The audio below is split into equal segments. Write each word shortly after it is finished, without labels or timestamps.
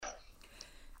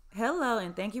Hello,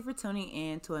 and thank you for tuning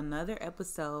in to another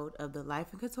episode of the Life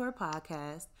and Couture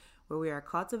podcast, where we are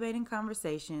cultivating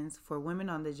conversations for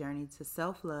women on the journey to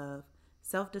self love,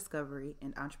 self discovery,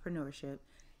 and entrepreneurship.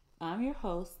 I'm your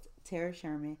host, Tara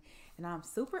Sherman, and I'm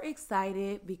super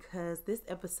excited because this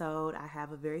episode I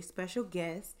have a very special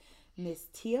guest, Miss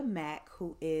Tia Mack,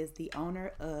 who is the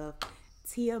owner of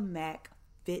Tia Mack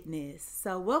Fitness.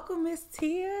 So, welcome, Miss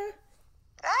Tia.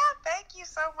 Thank you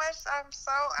so much. I'm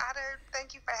so honored.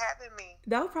 Thank you for having me.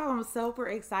 No problem. I'm super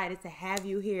excited to have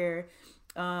you here.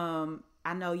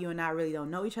 I know you and I really don't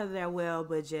know each other that well,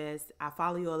 but just I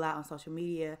follow you a lot on social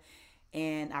media,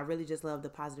 and I really just love the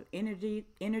positive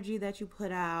energy that you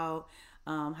put out.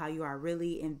 How you are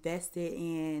really invested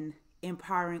in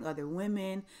empowering other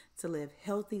women to live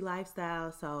healthy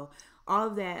lifestyles. So all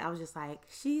of that, I was just like,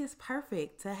 she is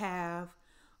perfect to have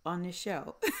on this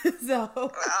show. So Well,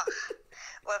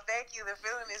 well, thank you. The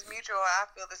feeling is mutual. I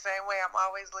feel the same way. I'm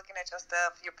always looking at your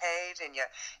stuff, your page, and your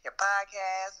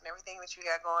podcast, and everything that you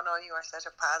got going on. You are such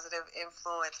a positive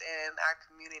influence in our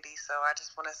community. So I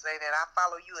just want to say that I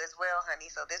follow you as well, honey.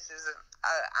 So this is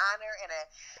an honor,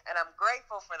 and I'm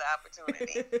grateful for the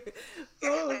opportunity.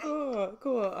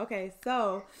 cool. Okay,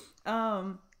 so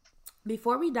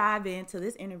before we dive into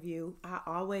this interview, I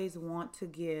always want to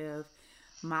give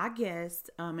my guests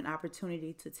an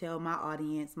opportunity to tell my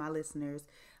audience, my listeners,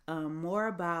 more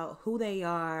about who they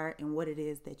are and what it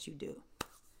is that you do.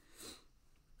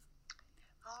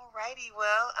 Alrighty,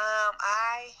 well,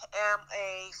 I am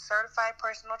a certified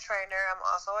personal trainer. I'm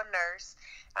also a nurse.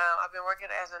 I've been working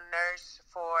as a nurse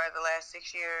for the last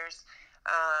 6 years,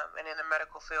 and in the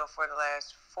medical field for the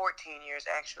last 14 years,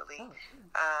 actually. Oh,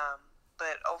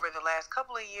 But over the last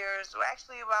couple of years, well,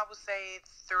 actually, I would say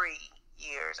 3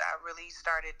 years, I really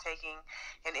started taking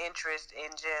an interest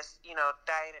in just,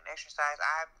 diet and exercise.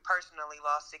 I personally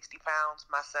lost 60 pounds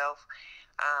myself.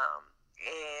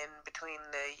 In between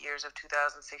the years of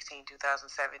 2016,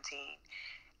 2017.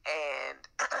 And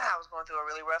I was going through a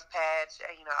really rough patch.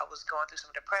 I was going through some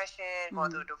depression,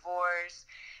 going through a divorce,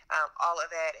 all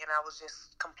of that. And I was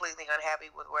just completely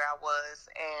unhappy with where I was.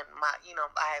 And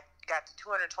I got to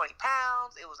 220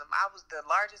 pounds. I was the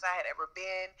largest I had ever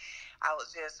been. I was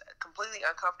just completely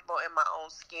uncomfortable in my own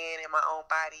skin, in my own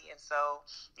body. And so,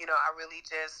 I really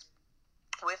just,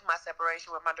 with my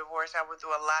separation, with my divorce, I went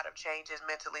through a lot of changes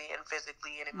mentally and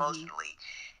physically and emotionally.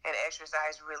 And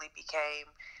exercise really became,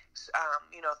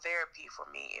 therapy for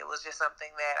me. It was just something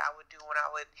that I would do when I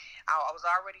was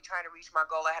already trying to reach my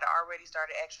goal. I had already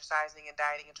started exercising and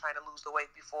dieting and trying to lose the weight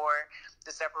before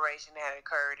the separation had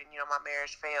occurred and, my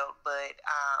marriage failed. But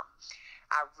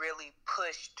I really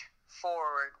pushed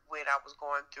forward when I was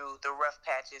going through the rough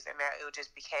patches, and that it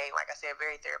just became, like I said,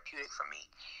 very therapeutic for me.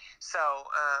 So,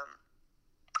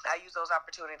 I use those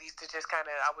opportunities to just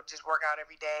I would just work out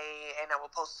every day, and I would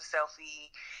post a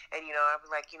selfie, and, I was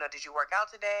like, did you work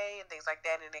out today, and things like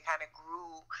that. And it kind of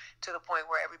grew to the point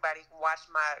where everybody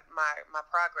watched my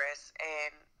progress,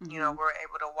 and, were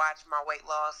able to watch my weight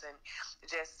loss and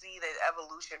just see the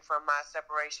evolution from my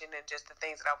separation and just the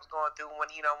things that I was going through. When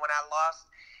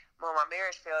my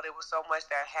marriage failed, it was so much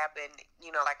that happened,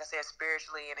 like I said,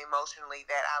 spiritually and emotionally,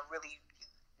 that I really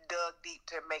dug deep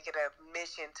to make it a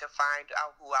mission to find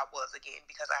out who I was again,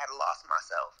 because I had lost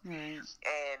myself. right.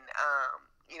 And,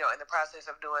 in the process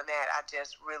of doing that, I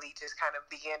just really just kind of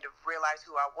began to realize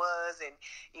who I was. And,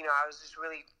 I was just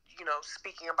really,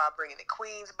 speaking about bringing the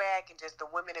queens back and just the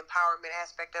women empowerment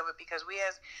aspect of it, because we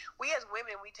as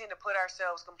women, we tend to put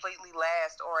ourselves completely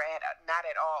last or not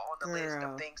at all on the list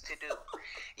of things to do.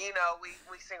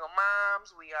 We single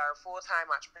moms, we are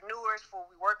full-time entrepreneurs,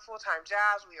 we work full-time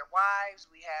jobs, we are wives,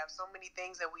 we have so many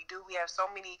things that we do, we have so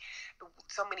many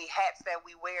hats that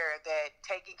we wear, that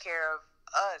taking care of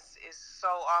us is so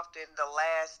often the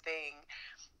last thing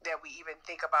that we even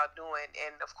think about doing.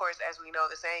 And of course, as we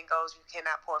know, the saying goes, you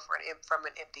cannot pour from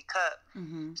an empty cup.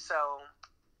 So,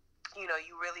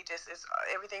 you really just,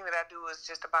 everything that I do is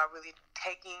just about really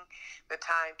taking the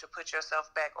time to put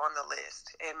yourself back on the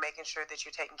list and making sure that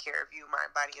you're taking care of you,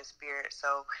 mind, body, and spirit.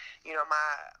 So,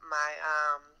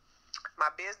 my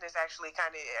business actually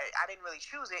I didn't really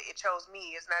choose it. It chose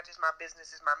me. It's not just my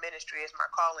business, it's my ministry, it's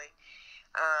my calling.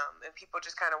 And people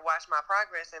just kind of watch my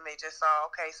progress, and they just saw,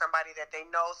 okay, somebody that they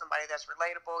know, somebody that's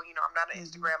relatable. I'm not an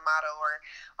Instagram model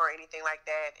or anything like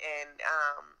that. And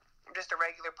just a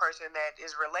regular person that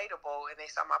is relatable, and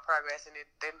they saw my progress, and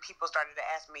then people started to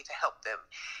ask me to help them.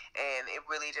 And it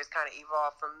really just kind of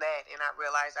evolved from that. And I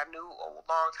realized, I knew a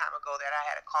long time ago that I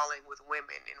had a calling with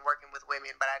women and working with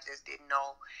women, but I just didn't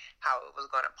know how it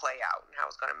was going to play out and how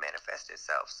it was going to manifest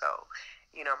itself. So,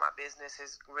 my business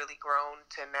has really grown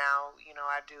to now,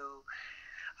 I do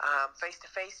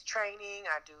face-to-face training.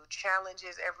 I do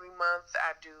challenges every month.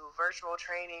 I do virtual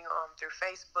training through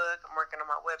Facebook. I'm working on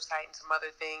my website and some other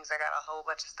things. I got a whole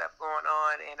bunch of stuff going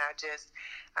on, and I just,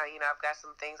 I've got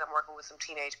some things. I'm working with some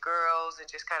teenage girls and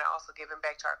just kind of also giving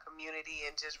back to our community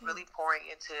and just really pouring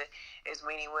into as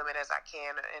many women as I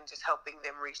can and just helping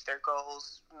them reach their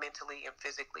goals mentally and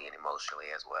physically and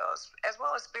emotionally as well as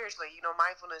spiritually.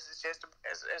 Mindfulness is just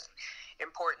as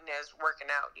important as working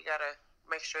out. You got to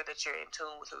make sure that you're in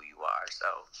tune with who you are. So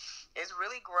it's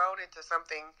really grown into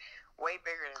something way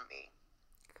bigger than me.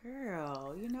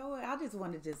 Girl, you know what? I just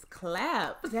want to just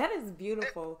clap. That is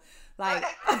beautiful. Like,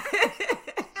 I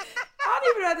don't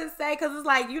even know what to say, because it's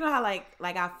like, you know how like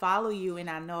I follow you and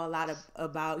I know a lot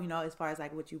about, as far as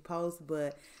like what you post,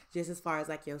 but just as far as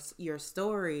like your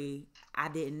story, I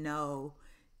didn't know,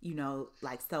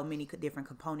 like so many different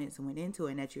components went into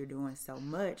it and that you're doing so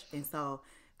much. And so,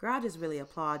 girl, I just really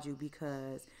applaud you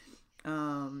because,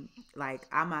 like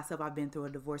I myself, I've been through a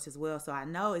divorce as well. So I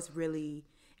know it really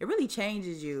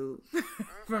changes you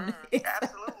from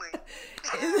absolutely.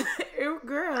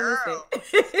 Girl.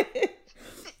 Listen.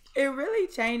 It really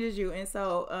changes you. And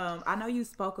so, I know you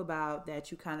spoke about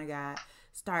that you kind of got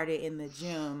started in the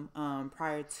gym,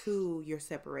 prior to your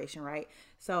separation, right?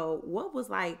 So what was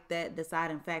like that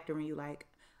deciding factor when you like,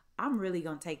 I'm really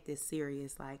going to take this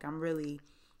serious. Like, I really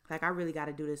got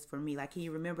to do this for me. Like, can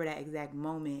you remember that exact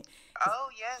moment? Oh,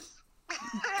 yes.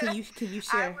 Can you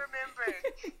share? I remember.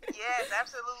 Yes,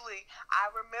 absolutely. I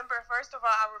remember. First of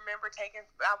all, I've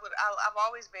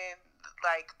always been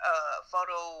like a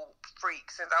photo freak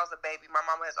since I was a baby. My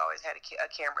mama has always had a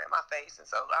camera in my face, and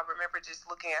so I remember just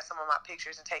looking at some of my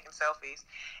pictures and taking selfies.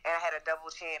 And I had a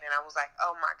double chin, and I was like,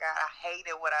 "Oh my God, I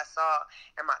hated what I saw."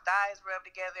 And my thighs rubbed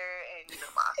together, and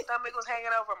my stomach was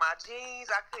hanging over my jeans.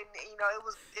 I couldn't, it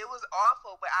was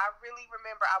awful. But I really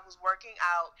remember I was working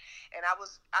out, and I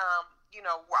was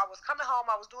I was coming home,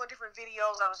 I was doing different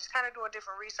videos, I was just kind of doing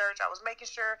different research. I was making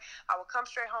sure I would come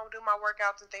straight home, do my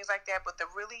workouts and things like that. But the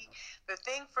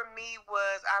thing for me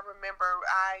was, I remember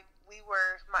me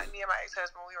and my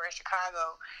ex-husband, we were in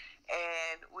Chicago,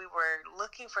 and we were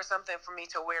looking for something for me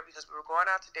to wear because we were going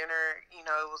out to dinner. It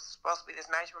was supposed to be this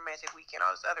nice romantic weekend,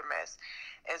 all this other mess.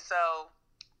 And so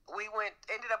we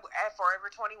ended up at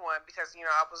Forever 21 because,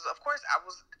 I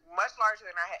was much larger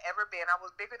than I had ever been. I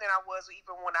was bigger than I was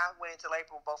even when I went into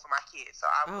labor with both of my kids. So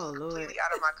I was completely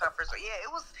out of my comfort zone. Yeah, it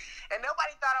was, and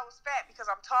nobody thought I was fat because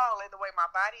I'm tall in the way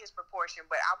my body is proportioned,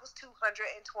 but I was 220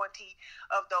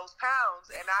 of those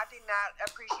pounds, and I did not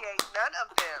appreciate none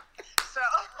of them. So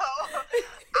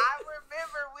I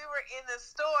remember we were in the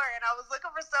store, and I was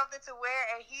looking for something to wear,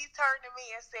 and he turned to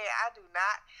me and said, "I do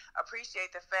not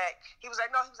appreciate the fact." He was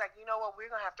like, "You know what? We're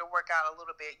going to have to work out a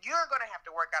little bit. You're going to have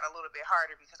to work out a little bit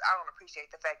harder because I don't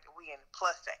appreciate the fact that we in the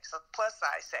plus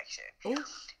size section." Ooh.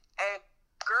 And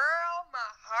girl,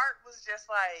 my heart was just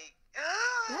like,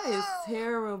 that is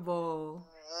terrible.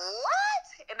 What?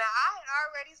 And I had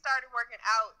already started working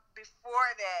out before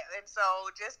that. And so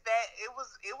just that, it was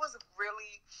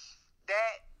really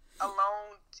that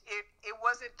alone. It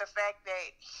wasn't the fact that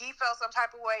he felt some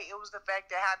type of way. It was the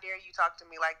fact that, how dare you talk to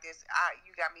me like this?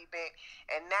 You got me bent.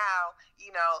 And now,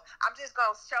 I'm just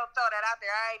going to throw that out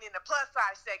there. I ain't in the plus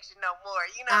size section no more.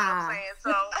 You know what I'm saying?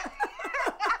 So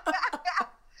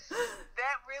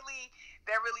that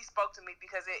really spoke to me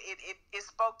because it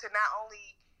spoke to not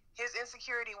only his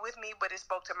insecurity with me, but it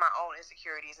spoke to my own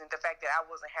insecurities and the fact that I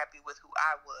wasn't happy with who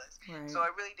I was. Right. So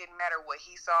it really didn't matter what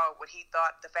he saw, what he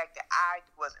thought, the fact that I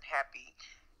wasn't happy.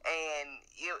 And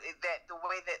that the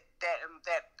way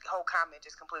that whole comment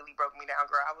just completely broke me down,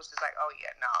 girl. I was just like, "Oh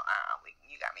yeah, no,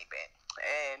 you got me bent."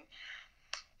 And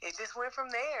it just went from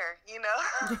there,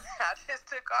 I just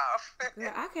took off.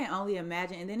 Girl, I can only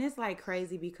imagine. And then it's like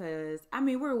crazy because,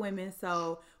 we're women,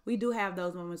 so we do have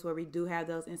those moments where we do have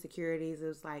those insecurities.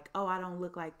 It's like, oh, I don't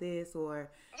look like this,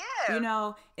 or, and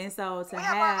so to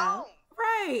have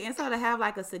right. And so to have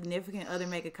like a significant other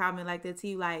make a comment like that to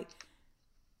you, like,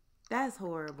 that's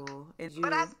horrible.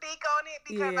 But I speak on it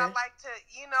because I like to,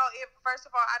 first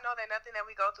of all, I know that nothing that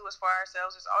we go through is for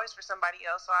ourselves. It's always for somebody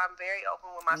else. So I'm very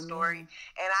open with my story.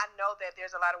 And I know that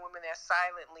there's a lot of women that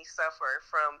silently suffer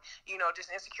from,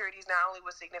 just insecurities, not only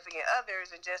with significant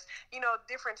others and just,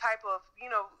 different type of,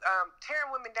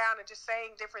 tearing women down and just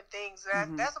saying different things.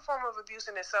 That's a form of abuse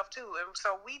in itself too. And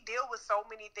so we deal with so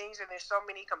many things, and there's so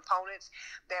many components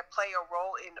that play a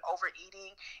role in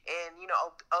overeating and,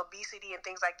 obesity and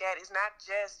things like that. It's not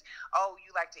just, oh,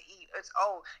 you like to eat. It's,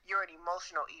 oh, you're an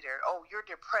emotional eater. Oh, you're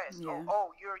depressed. Yeah.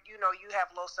 Oh, you have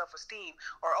low self-esteem.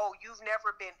 Or, oh, you've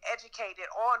never been educated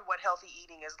on what healthy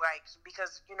eating is like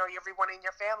because, everyone in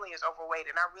your family is overweight.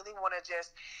 And I really want to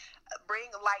just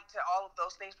bring light to all of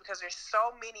those things because there's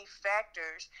so many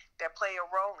factors that play a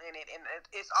role in it. And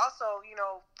it's also,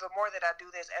 the more that I do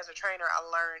this as a trainer, I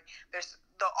learn there's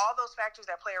all those factors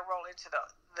that play a role into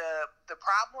the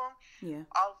problem. Yeah.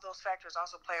 All of those factors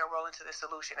also play a role into the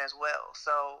solution as well.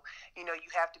 So, you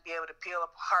have to be able to peel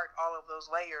apart all of those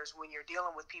layers when you're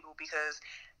dealing with people because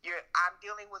I'm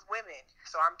dealing with women.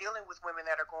 So I'm dealing with women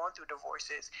that are going through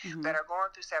divorces, that are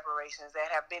going through separations, that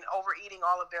have been overeating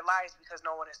all of their lives because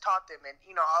no one has taught them. And,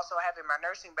 also having my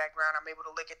nursing background, I'm able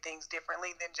to look at things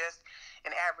differently than just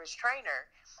an average trainer.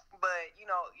 But,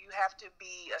 you have to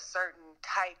be a certain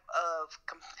type of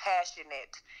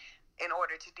compassionate in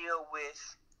order to deal with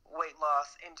weight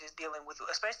loss and just dealing with,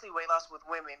 especially weight loss with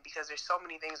women, because there's so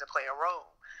many things that play a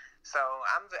role. So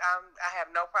I have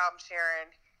no problem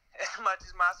sharing as much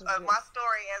as my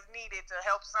story as needed to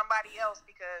help somebody else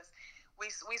because we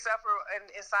suffer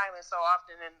in silence so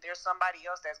often, and there's somebody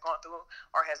else that's gone through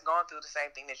or has gone through the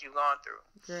same thing that you've gone through.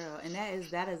 Girl, and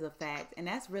that is a fact, and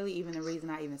that's really even the reason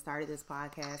I even started this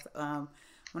podcast.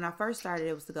 When I first started,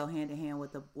 it was to go hand in hand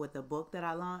with the book that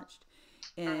I launched,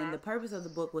 and the purpose of the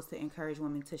book was to encourage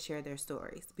women to share their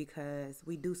stories because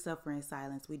we do suffer in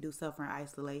silence, we do suffer in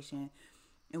isolation.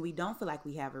 And we don't feel like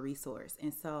we have a resource.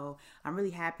 And so I'm really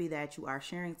happy that you are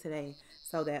sharing today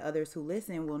so that others who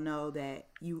listen will know that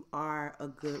you are a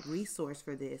good resource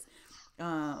for this.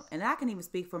 And I can even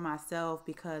speak for myself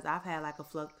because I've had like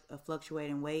a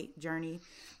fluctuating weight journey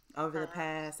over the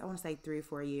past, I want to say 3 or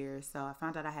 4 years. So I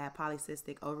found out I had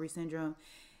polycystic ovary syndrome.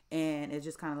 And it's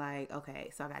just kind of like, okay,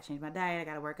 so I got to change my diet. I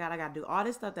got to work out. I got to do all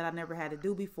this stuff that I never had to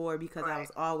do before because I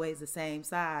was always the same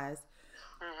size.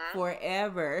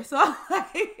 Forever. So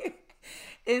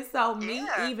and so me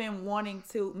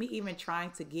even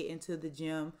trying to get into the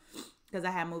gym because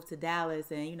I had moved to Dallas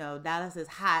and Dallas is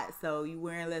hot, so you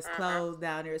wearing less clothes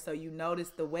down there, so you notice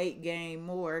the weight gain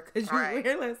more because you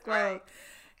wear less clothes.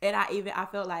 And I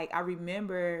felt like I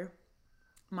remember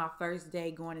my first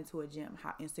day going into a gym,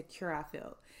 how insecure I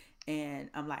felt, and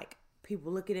I'm like,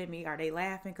 people looking at me, are they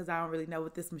laughing because I don't really know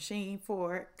what this machine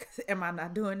for? Am I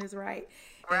not doing this right?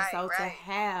 And so to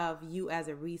have you as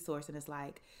a resource, and it's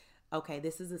like, okay,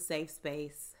 this is a safe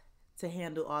space to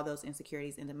handle all those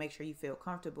insecurities and to make sure you feel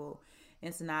comfortable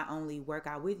and to not only work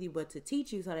out with you, but to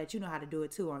teach you so that you know how to do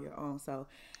it too on your own. So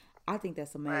I think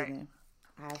that's amazing.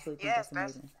 I absolutely think that's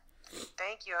amazing.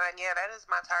 Thank you. And yeah, that is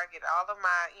my target. All of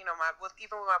my, even with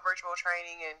my virtual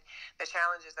training and the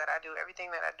challenges that I do,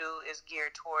 everything that I do is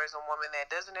geared towards a woman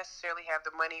that doesn't necessarily have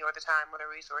the money or the time or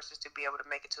the resources to be able to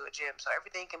make it to a gym. So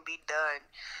everything can be done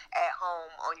at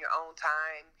home on your own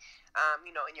time.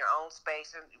 In your own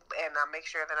space, and I make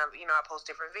sure that I post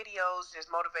different videos,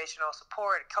 just motivational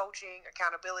support, coaching,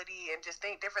 accountability, and just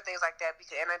different things like that.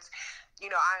 Because, and it's,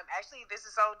 I'm actually, this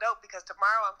is so dope because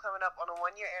tomorrow I'm coming up on a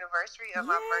 1-year anniversary of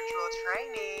my virtual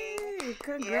training.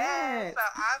 Congrats. Yeah, so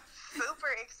I'm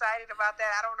super excited about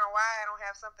that. I don't know why I don't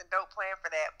have something dope planned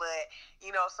for that, but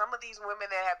some of these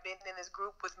women that have been in this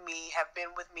group with me have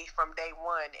been with me from day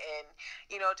one, and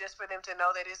just for them to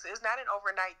know that it's not an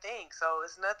overnight thing. So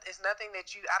it's nothing that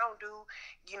I don't do,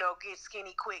 get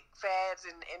skinny quick fads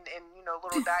and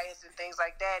little diets and things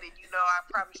like that. And I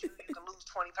promise you can lose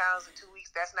 20 pounds in 2 weeks.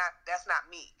 That's not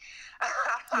me.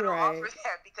 I don't offer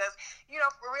that because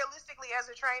realistically, as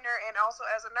a trainer and also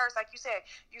as a nurse, like you said,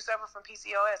 you suffer from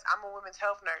PCOS. I'm a women's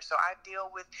health nurse, so I deal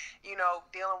with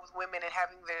dealing with women and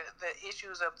having the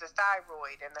issues of the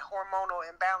thyroid and the hormonal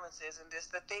imbalances and just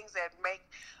the things that make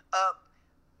up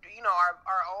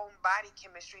our own body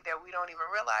chemistry that we don't even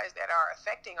realize that are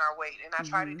affecting our weight. And I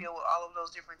try to deal with all of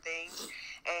those different things.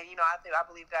 And, I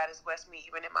believe God has blessed me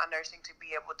even in my nursing to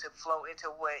be able to flow into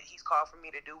what he's called for me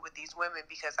to do with these women.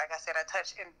 Because like I said, I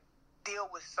touch and deal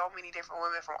with so many different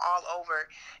women from all over.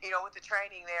 With the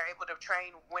training, they're able to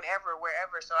train whenever,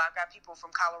 wherever. So I've got people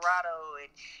from Colorado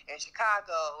and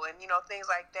Chicago and, things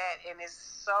like that. And it's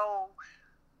so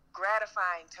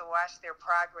gratifying to watch their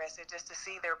progress and just to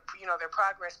see their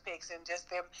progress pics and just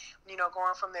them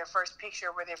going from their first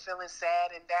picture where they're feeling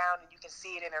sad and down and you can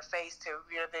see it in their face to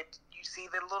that you see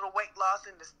the little weight loss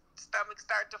and the stomach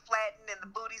start to flatten and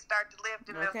the booty start to lift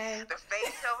and the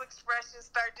facial expressions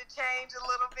start to change a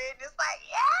little bit and it's like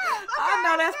I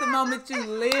know that's the moment you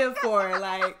live for,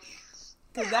 like,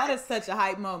 because that is such a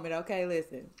hype moment. Okay,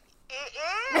 listen. It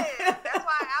is. That's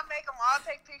why I make them all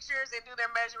take pictures and do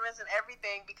their measurements and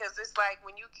everything, because it's like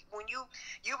when you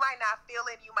might not feel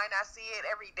it, you might not see it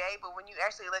every day, but when you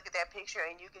actually look at that picture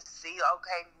and you can see,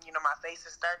 okay, my face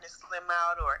is starting to slim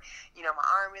out, or my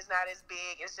arm is not as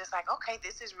big, it's just like, okay,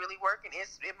 this is really working.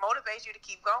 It motivates you to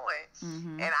keep going.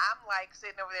 Mm-hmm. And I'm like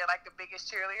sitting over there like the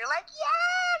biggest cheerleader, like,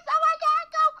 yes, oh my God,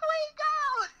 go Queen, go.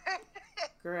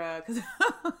 Girl, because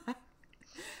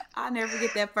I'll never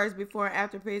get that first before and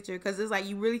after picture, because it's like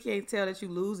you really can't tell that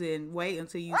you're losing weight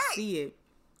until you see it.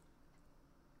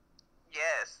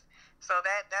 Yes. So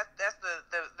that's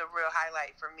the real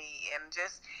highlight for me. And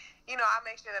just, I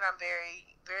make sure that I'm very,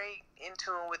 very in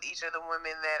tune with each of the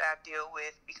women that I deal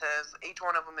with, because each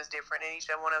one of them is different and each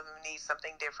one of them needs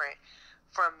something different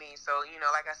from me. So,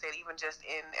 like I said, even just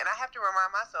and I have to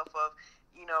remind myself of,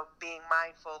 being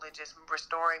mindful and just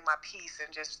restoring my peace and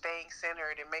just staying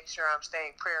centered and make sure I'm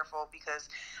staying prayerful, because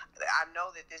I know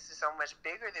that this is so much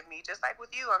bigger than me. Just like with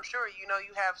you, I'm sure, you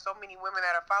have so many women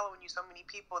that are following you, so many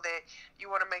people that you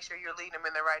want to make sure you're leading them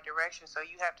in the right direction. So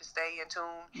you have to stay in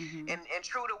tune and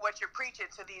true to what you're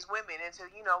preaching to these women. And to,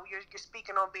 you're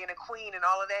speaking on being a queen and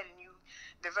all of that, and you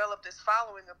develop this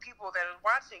following of people that are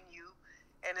watching you.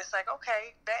 And it's like,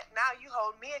 okay, that now you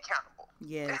hold me accountable.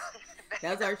 Yes,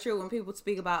 those are true. When people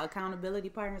speak about accountability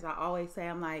partners, I always say,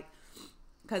 I'm like,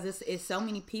 because it's so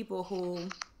many people who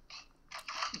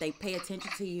they pay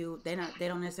attention to you. They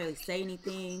don't necessarily say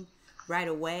anything right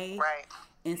away. Right.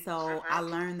 And so I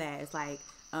learned that it's like,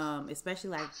 especially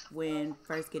like when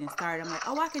first getting started, I'm like,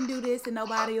 oh, I can do this and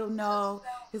nobody will know.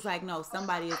 It's like, no,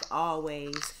 somebody is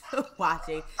always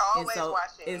watching. Always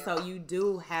watching. And so you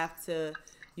do have to.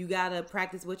 You gotta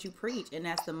practice what you preach, and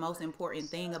that's the most important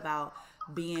thing about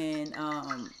being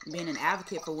an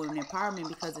advocate for women empowerment,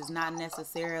 because it's not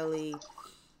necessarily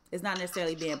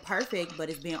being perfect, but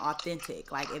it's being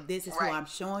authentic. Like, if this is who I'm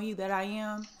showing you that I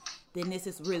am, then this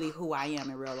is really who I am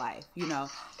in real life,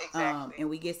 Exactly. And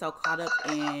we get so caught up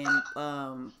in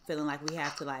feeling like we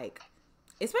have to, like,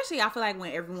 especially I feel like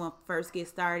when everyone first gets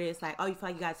started, it's like, oh, you feel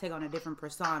like you gotta take on a different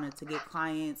persona to get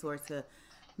clients or to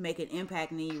make an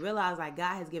impact, and then you realize, like,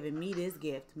 God has given me this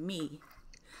gift, me.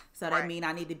 So that means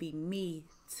I need to be me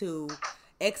to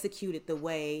execute it the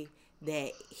way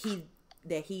that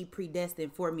he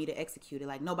predestined for me to execute it.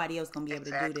 Like, nobody else gonna be able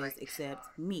to do this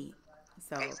except me.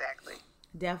 So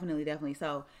definitely.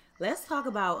 So let's talk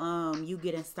about you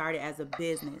getting started as a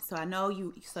business. So I know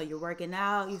you're working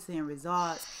out, you're seeing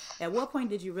results. At what point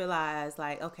did you realize,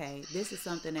 like, okay, this is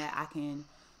something that I can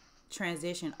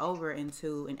transition over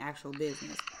into an actual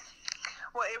business?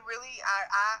 Well, it really,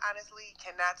 I honestly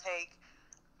cannot take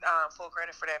full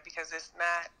credit for that, because it's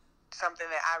not something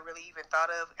that I really even thought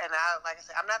of. And like I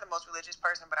said, I'm not the most religious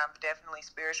person, but I'm definitely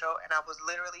spiritual. And I was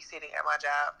literally sitting at my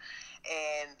job,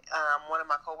 and one of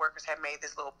my coworkers had made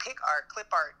this little clip art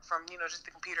from, just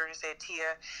the computer, and it said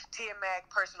Tia Mag,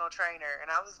 personal trainer.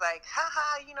 And I was like,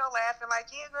 haha, laughing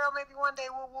like, yeah, girl, maybe one day,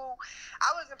 woo woo.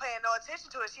 I wasn't paying no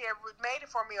attention to it. She had made it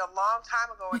for me a long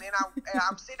time ago. And then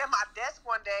I'm sitting at my desk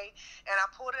one day, and I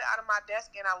pulled it out of my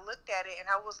desk, and I looked at it,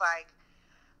 and I was like,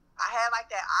 I had like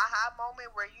that aha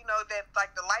moment where, that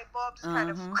like the light bulb just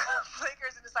kind of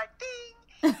flickers, and it's like ding.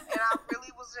 And I really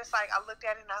was just like, I looked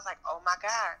at it and I was like, oh my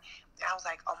God. And I was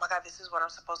like, oh my God, this is what I'm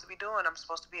supposed to be doing. I'm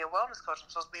supposed to be a wellness coach. I'm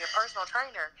supposed to be a personal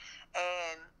trainer.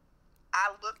 And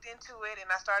I looked into it, and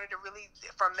I started to really,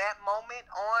 from that moment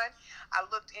on, I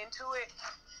looked into it,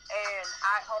 and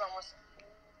hold on one second.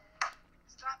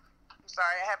 Stop. I'm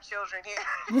sorry, I have children here.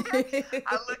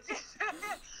 I looked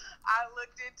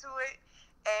into it,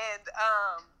 and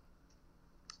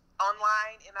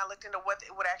online, and I looked into what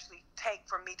it would actually take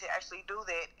for me to actually do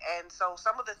that. And so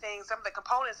some of the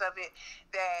components of it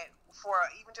that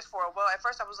at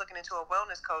first I was looking into a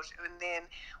wellness coach, and then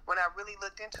when I really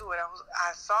looked into it,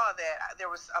 I saw that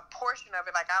there was a portion of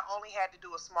it, like I only had to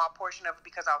do a small portion of it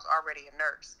because I was already a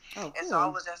nurse. Oh, cool. And so I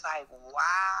was just like,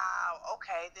 wow,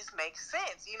 okay, this makes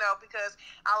sense, because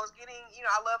I was getting,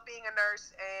 I love being a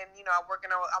nurse, and I work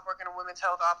in a women's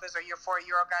health office, or for a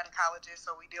urogynecologist,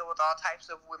 so we deal with all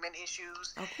types of women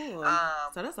issues. Oh, cool.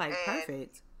 So that's like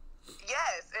perfect.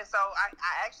 Yes, and so I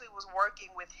actually was working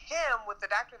with him, with the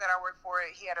doctor that I worked for.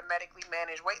 He had a medically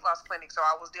managed weight loss clinic, so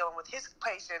I was dealing with his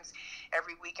patients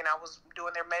every week, and I was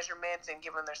doing their measurements and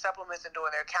giving their supplements and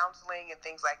doing their counseling and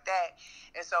things like that.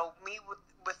 And so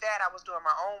with that, I was doing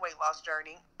my own weight loss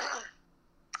journey.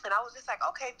 And I was just like,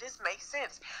 okay, this makes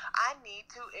sense. I need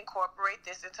to incorporate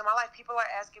this into my life. People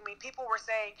were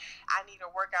saying, I need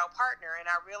a workout partner. And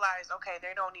I realized, okay,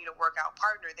 they don't need a workout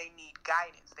partner. They need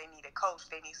guidance. They need a coach.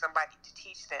 They need somebody to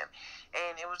teach them.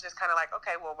 And it was just kind of like,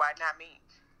 okay, well, why not me?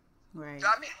 Right.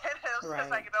 I mean, it's just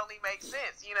like it only makes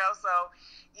sense, you know. So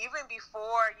even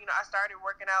before, you know, I started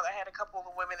working out, I had a couple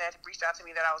of women that reached out to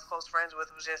me that I was close friends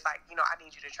with. Was just like, you know, I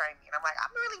need you to train me, and I'm like,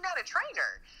 I'm really not a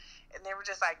trainer, and they were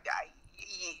just like, I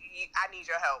need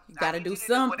your help. You gotta do Do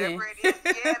something. whatever it is.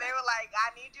 Yeah, they were like,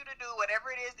 I need you to do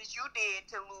whatever it is that you did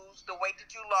to lose the weight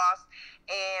that you lost,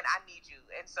 and I need you.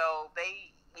 And so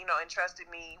they, you know,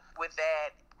 entrusted me with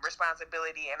that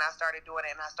responsibility, and I started doing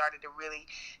it, and I started to really,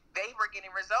 they were getting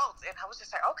results, and I was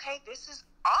just like, okay, this is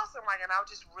awesome. Like, and I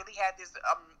just really had this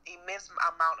immense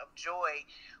amount of joy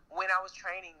when I was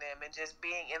training them, and just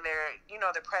being in their, you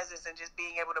know, their presence, and just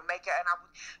being able to make it. And I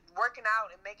was working out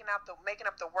and making up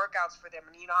the workouts for them.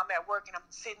 And, you know, I'm at work and I'm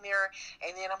sitting there,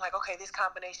 and then I'm like, okay, this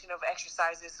combination of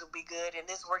exercises will be good, and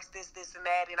this works, this, and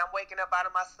that. And I'm waking up out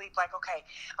of my sleep like, okay,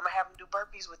 I'm gonna have them do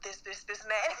burpees with this, and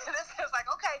that. And it's just like,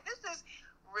 okay, this is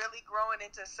really growing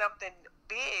into something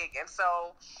big. And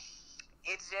so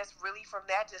it's just really from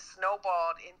that just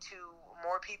snowballed into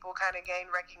more people kind of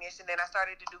gained recognition. Then I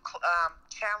started to do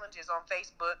challenges on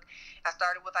Facebook. I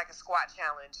started with like a squat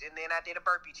challenge, and then I did a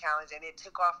burpee challenge, and it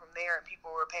took off from there, and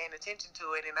people were paying attention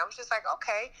to it. And I was just like,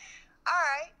 okay, all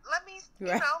right, let me see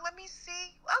what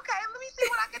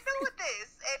I can do with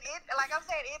this. And it, like I'm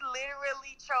saying, it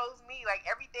literally chose me. Like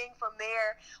everything from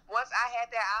there, once I had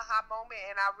that aha moment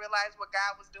and I realized what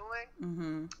God was doing,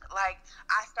 like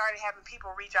I started having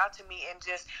people reach out to me and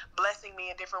just blessing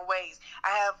me in different ways.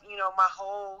 I have, you know, my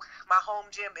home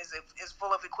gym is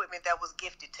full of equipment that was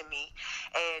gifted to me,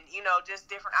 and, you know, just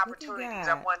different opportunities.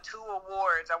 I won 2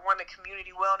 awards. I won the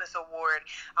Community Wellness Award.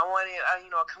 I won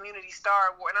a Community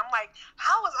Star Award. And I'm like,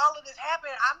 how is all of this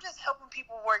happening? I'm just helping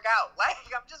people work out. Like,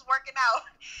 I'm just working out.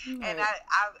 Right. And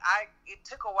it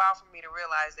took a while for me to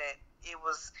realize that it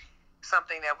was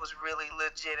something that was really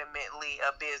legitimately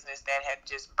a business that had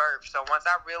just birthed. So once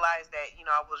I realized that, you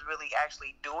know, I was really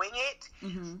actually doing it,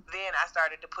 then I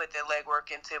started to put the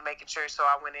legwork into making sure. So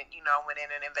I went in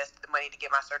and invested the money to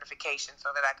get my certification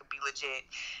so that I could be legit,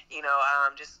 you know,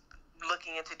 just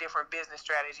looking into different business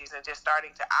strategies and just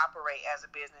starting to operate as a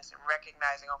business and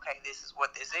recognizing, okay, this is what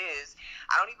this is.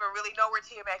 I don't even really know where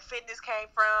Tia Mac Fitness came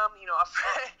from, you know,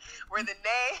 where the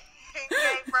name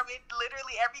came from. It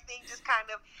literally, everything just kind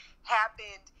of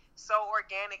happened so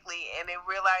organically, and I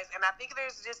think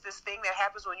there's just this thing that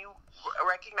happens when you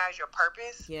recognize your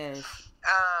purpose. Yes.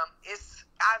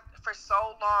 For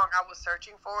so long I was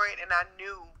searching for it, and I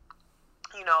knew,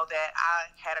 you know, that I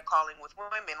had a calling with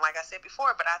women, like I said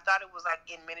before, but I thought it was like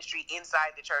in ministry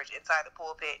inside the church, inside the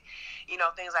pulpit, you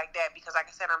know, things like that, because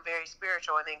like I said, I'm very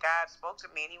spiritual. And then God spoke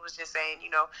to me, and he was just saying, you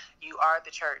know, you are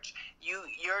the church.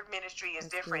 Your ministry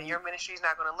is different. Your ministry is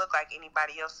not going to look like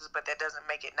anybody else's, but that doesn't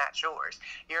make it not yours.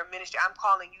 Your ministry, I'm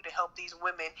calling you to help these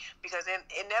women, because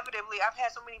inevitably I've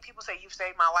had so many people say, you've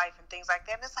saved my life and things like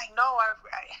that. And it's like, no,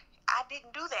 I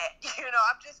didn't do that. You know,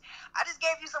 I just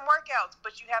gave you some workouts,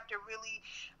 but you have to really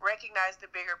recognize the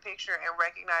bigger picture and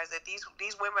recognize that these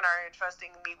women are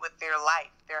entrusting me with their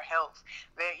life, their health,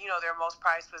 their most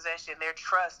prized possession, their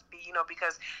trust, you know,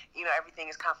 because, you know,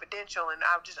 everything is confidential. And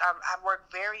I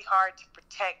work very hard to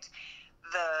protect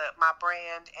my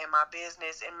brand and my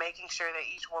business, and making sure that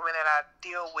each woman that I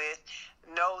deal with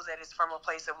knows that it's from a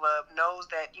place of love, knows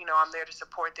that, you know, I'm there to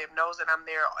support them, knows that I'm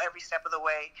there every step of the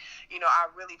way. You know, I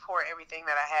really pour everything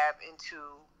that I have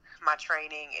into my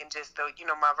training, and just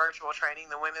my virtual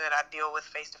training, the women that I deal with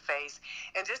face to face,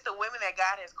 and just the women that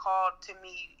God has called to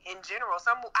me in general.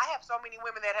 I have so many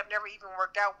women that have never even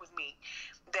worked out with me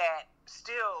that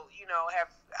still, you know,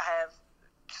 have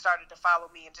started to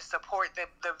follow me and just support the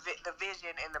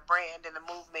vision and the brand and the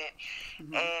movement.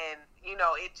 And, you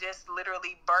know, it just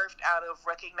literally birthed out of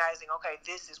recognizing, okay,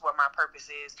 this is what my purpose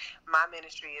is. My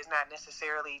ministry is not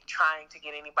necessarily trying to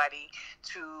get anybody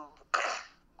to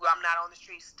I'm not on the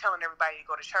streets telling everybody to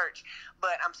go to church,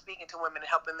 but I'm speaking to women and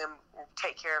helping them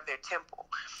take care of their temple,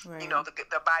 right. You know,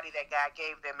 the body that God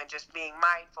gave them, and just being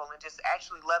mindful and just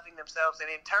actually loving themselves.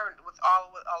 And in turn, with all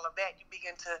of that, you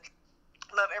begin to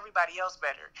love everybody else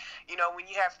better. You know, when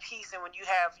you have peace and when you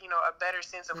have, you know, a better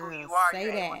sense of who you are,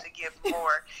 you're able to give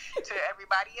more to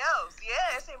everybody else.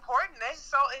 Yeah, it's important. It's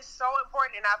so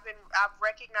important. And I've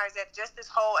recognized that just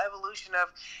this whole evolution of,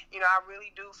 you know, I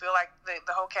really do feel like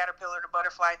the whole caterpillar to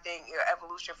butterfly thing, you know,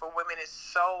 evolution for women is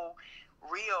so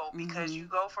real, because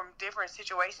you go from different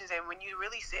situations, and when you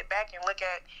really sit back and look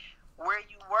at where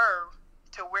you were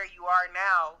to where you are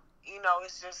now, you know,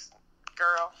 it's just,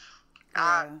 girl,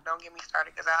 don't get me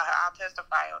started, because I'll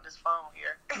testify on this phone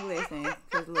here. Listen,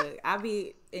 because look,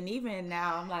 and even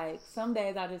now, I'm like, some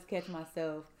days I just catch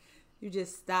myself, you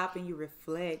just stop and you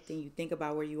reflect and you think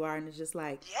about where you are, and it's just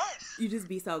like, yes, you just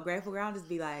be so grateful. I'll just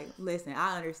be like, listen,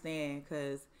 I understand,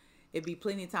 because it'd be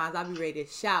plenty of times I'll be ready to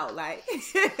shout, like. yes.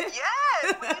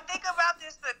 When you think about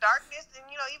this, the darkness, and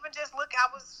even just look, I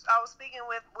was speaking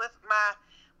with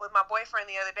my boyfriend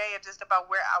the other day, just about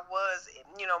where I was,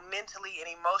 mentally and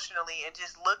emotionally, and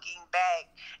just looking back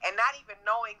and not even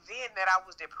knowing then that I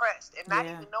was depressed, and not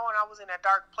even knowing I was in a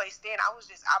dark place then. I was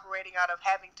just operating out of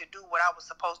having to do what I was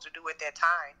supposed to do at that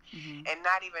time, and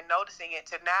not even noticing it,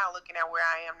 to now looking at where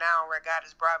I am now and where God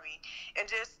has brought me, and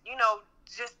just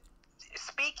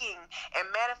speaking and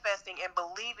manifesting and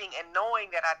believing and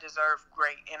knowing that I deserve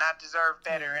great, and I deserve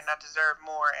better, and I deserve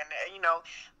more, and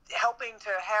helping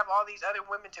to have all these other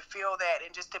women to feel that,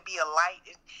 and just to be a light.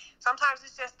 And sometimes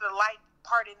it's just the light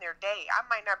part in their day. I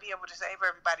might not be able to save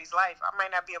everybody's life. I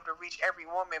might not be able to reach every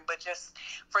woman, but just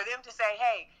for them to say,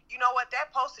 hey, you know what,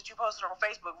 that post that you posted on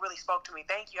Facebook really spoke to me.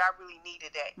 Thank you. I really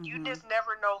needed that. You just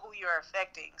never know who you're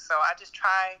affecting. So I just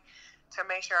try to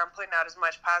make sure I'm putting out as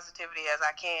much positivity as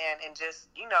I can, and just,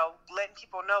 letting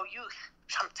people know,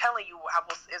 I'm telling you, I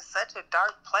was in such a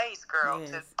dark place, girl.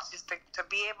 Yes. To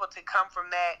be able to come from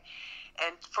that,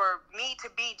 and for me to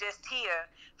be just Tia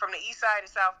from the east side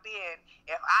of South Bend,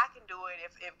 if I can do it,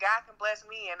 if God can bless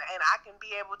me, and I can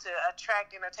be able to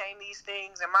attract and attain these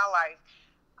things in my life,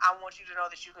 I want you to know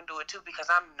that you can do it too,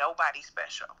 because I'm nobody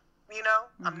special.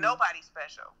 I'm nobody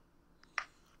special.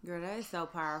 Girl, that is so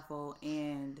powerful.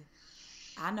 And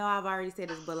I know I've already said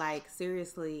this, but like,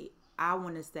 seriously, I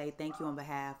want to say thank you on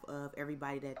behalf of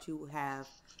everybody that you have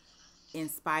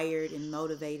inspired and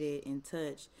motivated and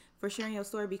touched for sharing your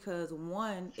story, because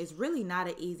one, it's really not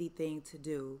an easy thing to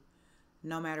do,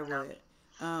 no matter what.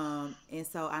 And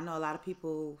so I know a lot of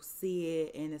people see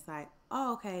it and it's like,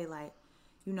 oh, okay, like,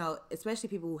 especially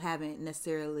people who haven't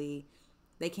necessarily,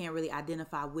 they can't really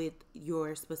identify with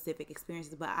your specific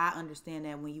experiences. But I understand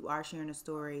that when you are sharing a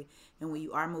story and when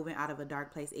you are moving out of a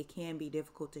dark place, it can be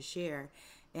difficult to share.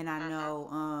 And I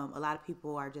know a lot of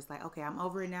people are just like, okay, I'm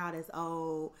over it now. That's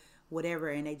old, whatever.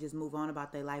 And they just move on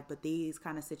about their life. But these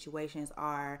kind of situations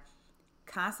are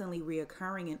constantly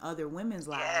reoccurring in other women's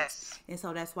lives. Yes. And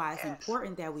so that's why it's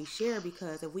important that we share,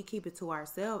 because if we keep it to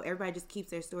ourselves, everybody just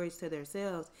keeps their stories to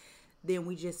themselves, then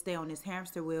we just stay on this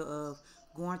hamster wheel of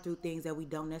going through things that we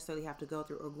don't necessarily have to go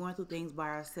through, or going through things by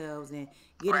ourselves and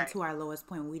getting to our lowest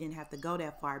point when we didn't have to go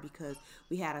that far, because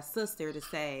we had a sister to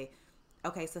say,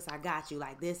 okay, sis, I got you.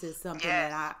 Like, this is something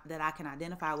that I can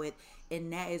identify with.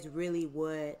 And that is really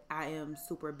what I am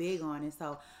super big on. And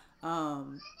so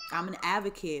I'm an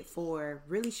advocate for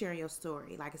really sharing your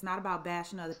story. Like, it's not about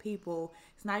bashing other people.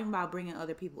 It's not even about bringing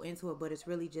other people into it, but it's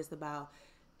really just about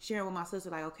sharing with my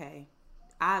sister, like, okay,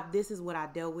 this is what I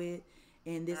dealt with,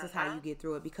 and this is how you get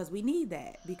through it, because we need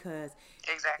that. Because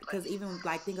even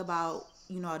like, think about,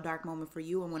 a dark moment for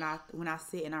you, and when I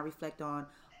sit and I reflect on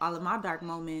all of my dark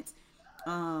moments,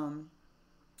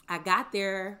 I got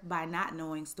there by not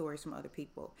knowing stories from other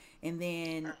people. And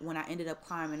then when I ended up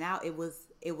climbing out, it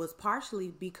was partially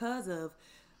because of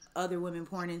other women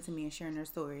pouring into me and sharing their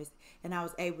stories. And I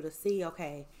was able to see,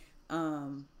 okay,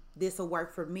 this will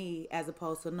work for me, as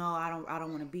opposed to, no, I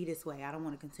don't want to be this way. I don't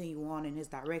want to continue on in this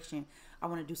direction. I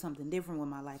want to do something different with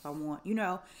my life. I want,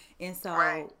 and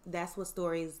so that's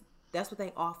what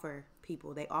they offer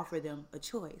people. They offer them a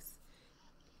choice.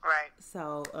 Right.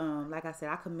 So, like I said,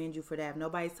 I commend you for that. If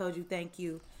nobody's told you thank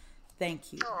you,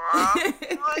 thank you. Well,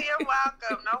 you're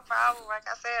welcome. No problem. Like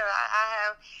I said,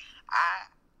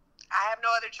 I have no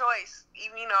other choice.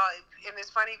 Even, and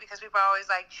it's funny because people are always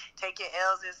like, take your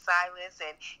L's in silence,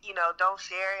 and, don't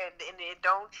share, and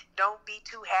don't be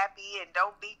too happy, and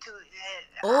don't be too...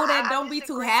 that don't be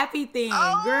too happy thing,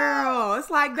 girl. It's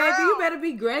like, girl, baby, you better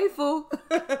be grateful.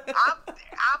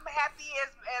 I'm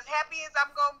happy as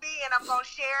I'm going to be, and I'm going to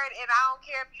share it, and I don't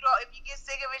care if you get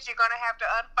sick of it, you're going to have to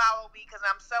unfollow me, because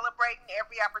I'm celebrating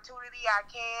every opportunity I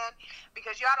can,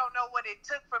 because y'all don't know what it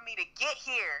took for me to get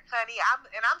here, honey.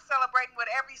 I'm celebrating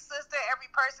with every sister, every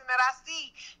person that I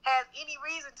see has any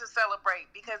reason to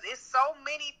celebrate, because it's so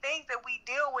many things that we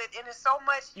deal with, and it's so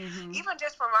much, even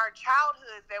just from our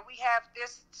childhood, that we have,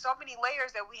 there's so many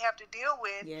layers that we have to deal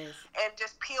with, and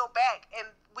just peel back, and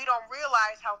we don't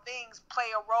realize how things play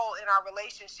a role in our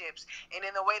relationships and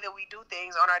in the way that we do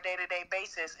things on our day-to-day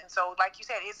basis. And so, like you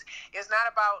said, it's not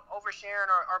about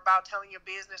oversharing or about telling your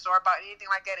business or about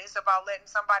anything like that. It's about letting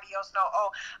somebody else know,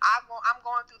 oh, I'm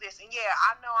going through this, and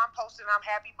I know I'm posting, I'm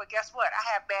happy, but guess what? I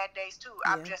have bad days too.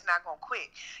 I'm just not going to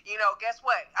quit. Guess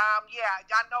what? I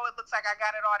know it looks like I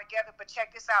got it all together, but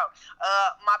check this out.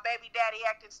 My baby daddy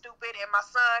acting stupid, and my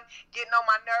son getting on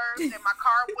my nerves, and my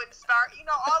car wouldn't start.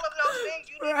 All of those things,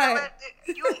 Right.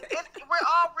 We're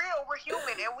all real. We're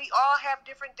human, and we all have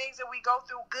different things that we go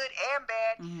through, good and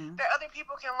bad, that other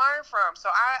people can learn from. So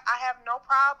I have no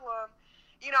problem.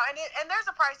 And there's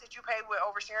a price that you pay with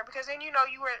oversharing, because then you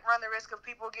run the risk of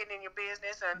people getting in your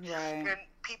business and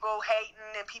people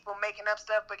hating and people making up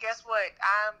stuff. But guess what?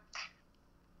 I'm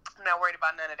not worried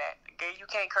about none of that. You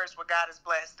can't curse what God has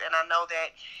blessed, and I know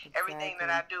that everything that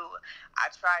I do,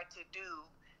 I try to do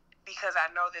because I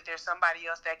know that there's somebody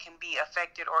else that can be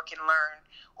affected or can learn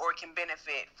or can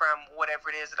benefit from whatever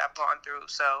it is that I've gone through.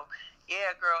 So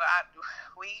yeah, girl,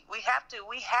 we have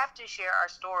to share our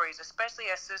stories,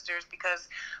 especially as sisters, because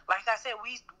like I said,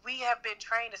 we have been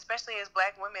trained, especially as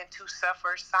Black women, to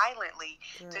suffer silently,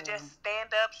 to just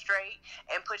stand up straight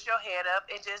and put your head up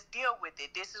and just deal with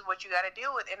it. This is what you got to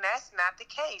deal with, and that's not the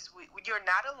case. You're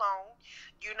not alone.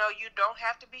 You don't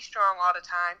have to be strong all the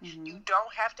time. You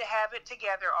don't have to have it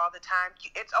together all the time.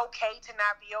 It's okay to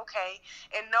not be okay,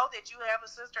 and know that you have a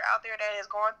sister out there that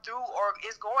has gone through or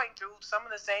is going through some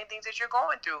of the same things that you're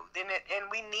going through. And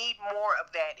we need more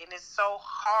of that. And it's so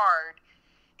hard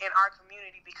in our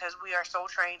community because we are so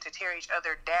trained to tear each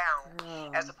other down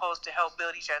as opposed to help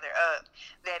build each other up,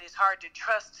 that it's hard to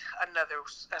trust another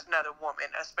woman,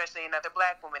 especially another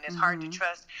Black woman. It's hard to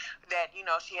trust that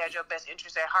she has your best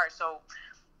interest at heart. So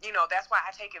that's why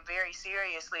I take it very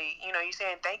seriously. You're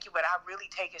saying thank you, but I really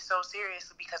take it so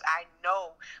seriously because I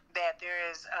know that there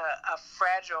is a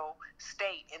fragile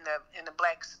state in the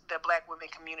Black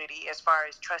women community as far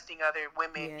as trusting other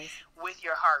women with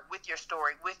your heart, with your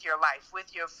story, with your life, with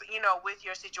your with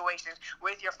your situations,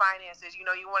 with your finances. You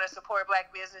want to support Black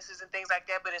businesses and things like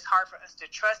that, but it's hard for us to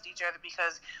trust each other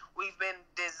because we've been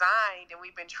designed and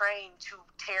we've been trained to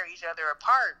tear each other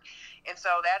apart. And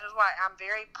so that is why I'm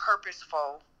very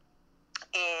purposeful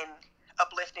in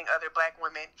uplifting other Black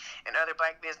women and other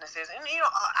Black businesses. And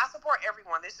I support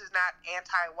everyone. This is not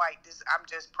anti-white. I'm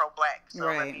just pro-Black. So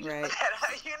right.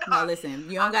 No, listen,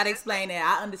 you don't gotta explain that.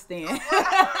 I understand.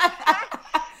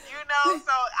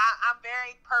 So I'm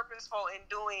very purposeful in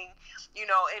doing,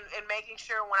 and making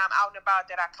sure when I'm out and about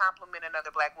that I compliment another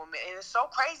Black woman. And it's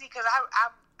so crazy because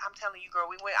I'm telling you, girl,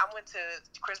 I went to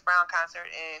Chris Brown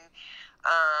concert in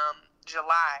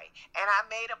July, and I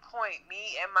made a point,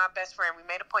 me and my best friend, we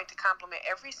made a point to compliment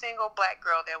every single Black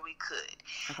girl that we could.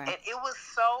 And it was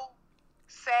so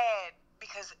sad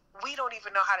because we don't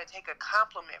even know how to take a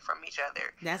compliment from each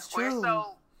other. That's true. They're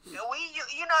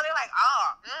like,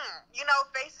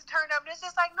 faces turned up, and it's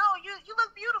just like, no, you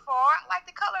look beautiful, or I like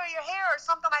the color of your hair, or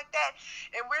something like that.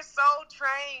 And we're so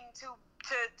trained to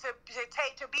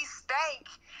be stank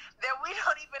that we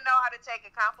don't even know how to take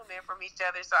a compliment from each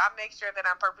other. So I make sure that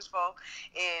I'm purposeful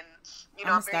in,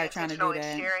 I'm very intentional in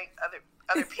sharing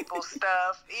other people's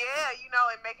stuff. Yeah,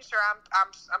 and making sure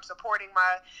I'm supporting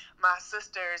my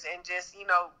sisters and just,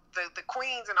 the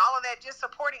queens and all of that, just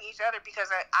supporting each other, because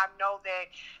I know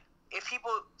that if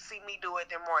people see me do it,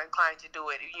 they're more inclined to do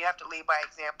it. You have to lead by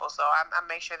example. So I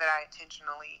make sure that I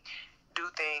intentionally do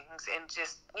things and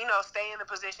just, stay in the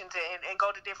position to and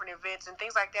go to different events and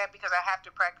things like that, because I have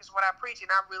to practice what I preach,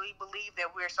 and I really believe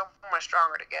that we're so much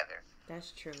stronger together.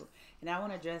 That's true. And I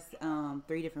want to address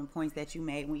 3 different points that you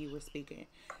made when you were speaking.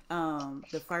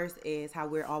 The first is how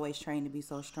we're always trained to be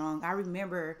so strong. I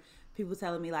remember people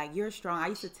telling me, like, you're strong. I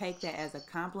used to take that as a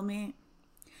compliment,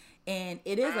 and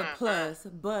it is a plus,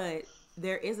 but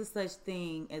there is a such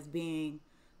thing as being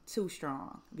too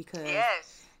strong, because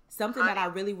something that I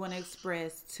really want to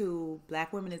express to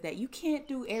Black women is that you can't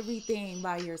do everything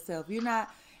by yourself. You're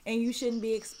not, and you shouldn't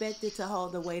be expected to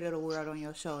hold the weight of the world on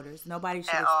your shoulders. Nobody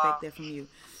should expect that from you.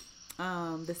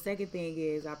 The second thing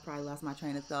is, I probably lost my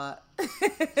train of thought.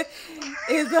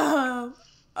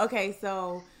 Okay,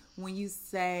 so when you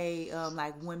say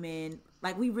like women,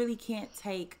 like we really can't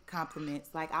take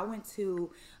compliments. Like I went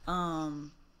to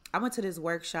this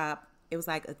workshop. It was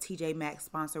like a TJ Maxx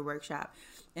sponsored workshop.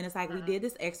 And it's like we did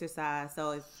this exercise.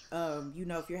 So if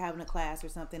if you're having a class or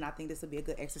something, I think this would be a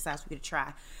good exercise for you to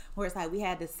try. Where it's like we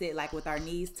had to sit like with our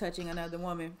knees touching another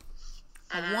woman.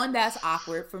 And one, that's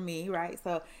awkward for me, right?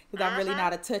 So because I'm really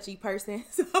not a touchy person.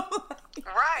 So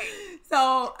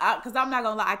because I'm not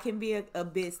gonna lie, I can be a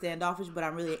bit standoffish, but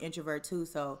I'm really an introvert too.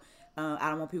 So I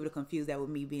don't want people to confuse that with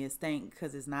me being stank,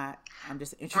 because it's not. I'm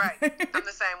just an introvert. Right. I'm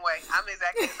the same way. I'm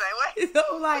exactly the same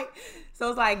way. So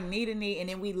it's like knee to knee, and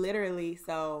then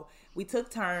we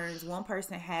took turns. One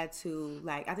person had to,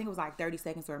 like, I think it was like 30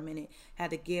 seconds or a minute,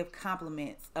 had to give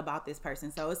compliments about this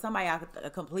person. So it's somebody, a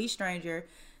complete stranger,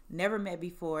 never met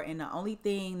before, and the only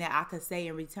thing that I could say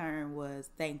in return was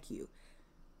thank you.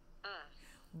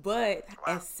 But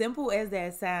as simple as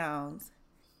that sounds,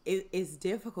 it's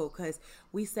difficult because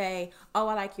we say, oh,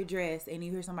 I like your dress, and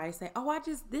you hear somebody say, oh, I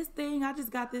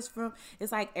just got this from.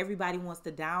 It's like everybody wants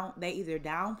to they either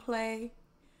downplay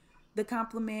the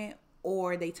compliment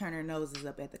or they turn their noses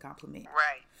up at the compliment.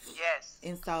 Right. Yes.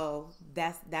 And so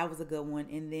that was a good one.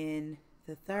 And then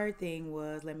the third thing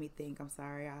was, let me think. I'm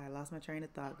sorry, I lost my train of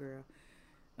thought, girl.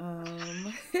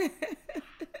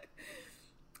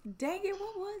 Dang it,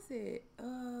 what was it?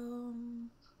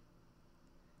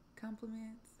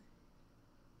 Compliments.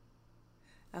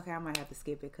 Okay, I might have to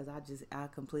skip it because I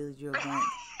completely drew a blank.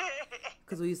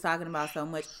 Because we was talking about so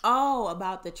much. Oh,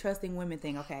 about the trusting women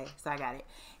thing. Okay, so I got it.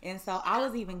 And so I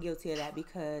was even guilty of that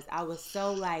because I was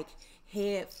so like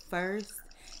head first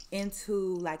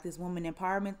into like this woman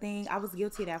empowerment thing. I was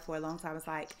guilty of that for a long time. It's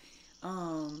like,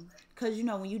 because you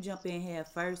know when you jump in head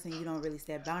first and you don't really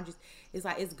set boundaries, it's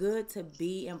like it's good to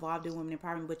be involved in women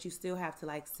empowerment, but you still have to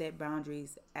like set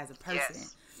boundaries as a person.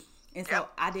 Yes. And so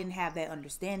I didn't have that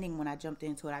understanding when I jumped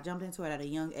into it. I jumped into it at a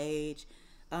young age.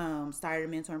 Started a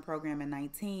mentoring program at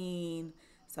 19.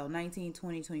 So 19,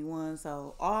 20, 21.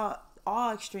 So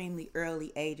all extremely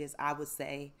early ages, I would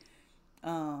say.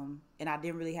 And I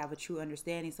didn't really have a true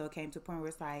understanding. So it came to a point where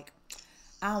it's like,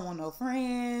 I don't want no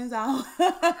friends. Right.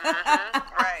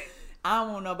 I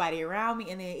don't want nobody around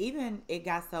me. And then even it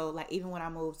got so like even when I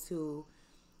moved to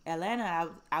Atlanta,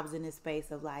 I was in this space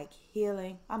of like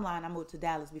healing. I'm lying. I moved to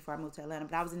Dallas before I moved to Atlanta,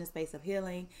 but I was in this space of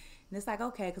healing. And it's like,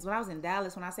 okay, because when I was in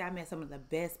Dallas, when I say I met some of the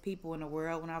best people in the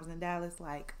world when I was in Dallas,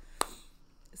 like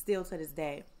still to this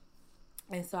day.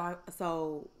 And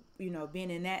so you know, being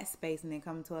in that space and then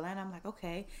coming to Atlanta, I'm like,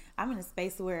 okay, I'm in a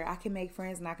space where I can make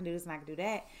friends and I can do this and I can do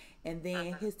that. And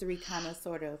then history kind of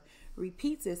sort of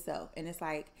repeats itself. And it's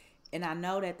like, and I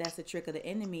know that that's a trick of the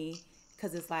enemy.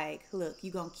 Because it's like, look,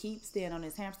 you're going to keep staying on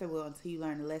this hamster wheel until you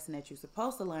learn the lesson that you're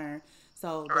supposed to learn.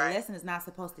 So the lesson is not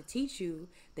supposed to teach you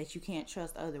that you can't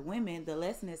trust other women. The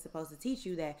lesson is supposed to teach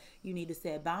you that you need to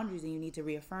set boundaries and you need to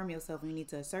reaffirm yourself and you need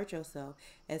to assert yourself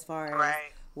as far as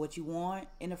what you want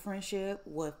in a friendship,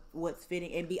 what's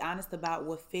fitting, and be honest about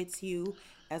what fits you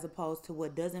as opposed to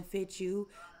what doesn't fit you.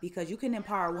 Because you can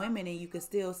empower women and you can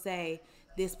still say,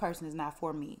 this person is not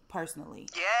for me personally.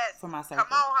 Yes. For my circle.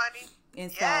 Come on, honey. And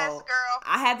yes, so girl.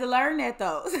 I had to learn that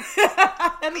though.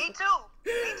 Me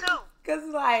too. Cause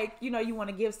like, you know, you want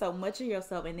to give so much of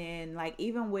yourself, and then like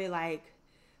even with like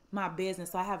my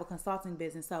business, so I have a consulting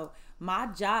business. So my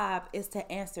job is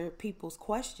to answer people's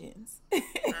questions.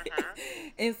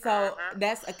 And so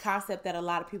that's a concept that a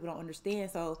lot of people don't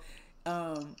understand. So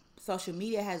social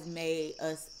media has made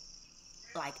us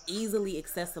like easily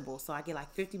accessible. So I get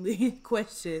like 50 million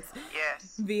questions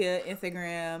via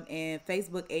Instagram and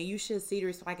Facebook. And you should see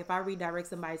the, like if I redirect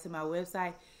somebody to my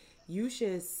website, you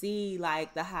should see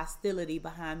like the hostility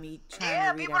behind me trying to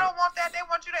redirect. People don't want that. They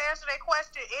want you to answer their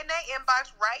question in their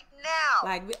inbox right now.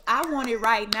 Like I want it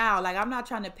right now. Like I'm not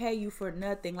trying to pay you for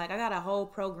nothing. Like I got a whole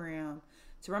program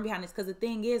to run behind this. Because the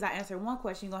thing is, I answer one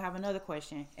question, you're going to have another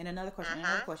question and another question and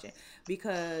another question.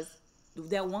 Because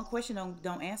that one question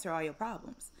don't answer all your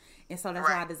problems. And so that's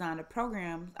why I designed a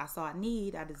program. I saw a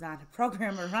need. I designed a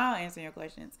program around answering your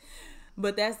questions.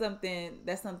 But that's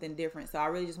something different. So I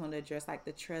really just want to address like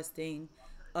the trusting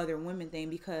other women thing,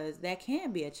 because that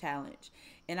can be a challenge.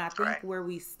 And I think where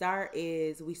we start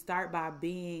is we start by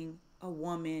being a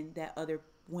woman that other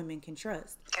women can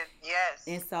trust. Yes.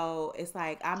 And so it's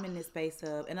like I'm in this space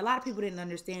of, and a lot of people didn't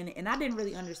understand it. And I didn't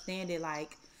really understand it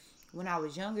like when I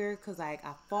was younger, because like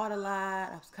I fought a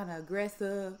lot. I was kind of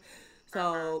aggressive.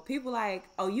 So people like,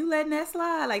 oh, you letting that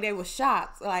slide? Like they were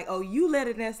shocked. Like, oh, you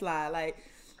letting that slide? Like,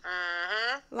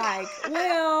 like,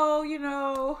 well, you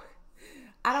know,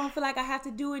 I don't feel like I have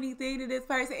to do anything to this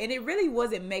person. And it really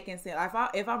wasn't making sense.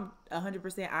 If I'm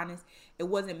 100% honest, it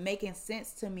wasn't making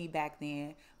sense to me back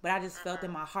then. But I just felt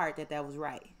in my heart that was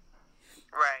right.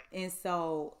 Right. And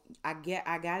so I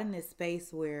got in this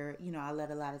space where, you know, I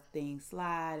let a lot of things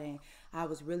slide, and I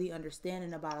was really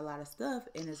understanding about a lot of stuff.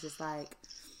 And it's just like,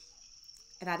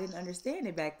 and I didn't understand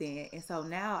it back then. And so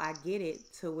now I get it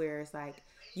to where it's like,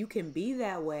 you can be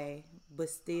that way, but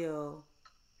still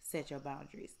set your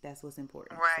boundaries. That's what's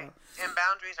important. Right. So. And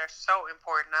boundaries are so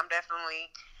important. I'm definitely,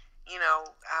 you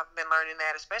know, I've been learning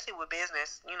that, especially with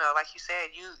business. You know, like you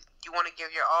said, you want to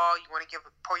give your all, you want to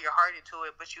pour your heart into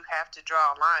it, but you have to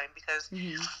draw a line, because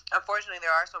unfortunately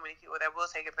there are so many people that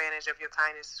will take advantage of your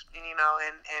kindness, you know,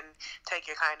 and take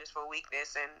your kindness for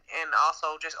weakness, and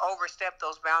also just overstep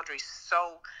those boundaries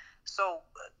so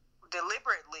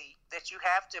deliberately that you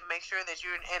have to make sure that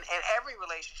you're in every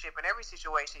relationship, in every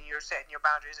situation, you're setting your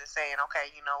boundaries and saying,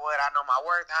 okay, you know what, I know my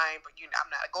worth. I'm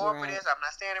not going for this. I'm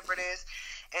not standing for this.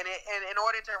 And in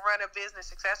order to run a business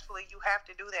successfully, you have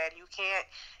to do that. You can't,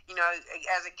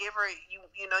 as a giver, you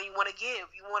want to give.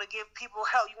 You want to give people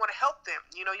help. You want to help them.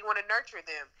 You want to nurture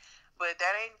them. But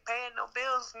that ain't paying no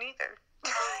bills neither.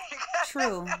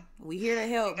 True. We here to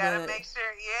help. You gotta make sure,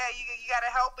 you gotta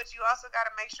help, but you also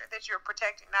gotta make sure that you're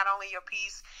protecting not only your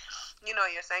peace,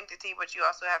 your sanctity, but you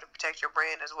also have to protect your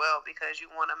brand as well, because you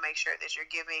want to make sure that you're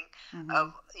giving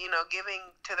giving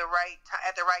to the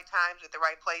at the right times, at the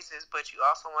right places, but you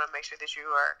also want to make sure that you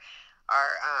are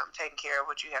taking care of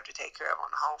what you have to take care of on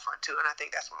the home front too. And I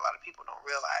think that's what a lot of people don't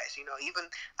realize. Even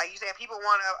like you said, people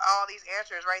want all these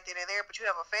answers right then and there, but you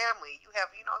have a family,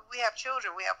 we have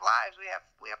children, we have lives, we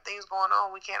have things going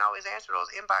on. We can't always answer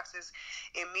those inboxes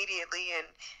immediately,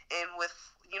 and with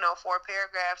 4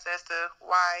 paragraphs as to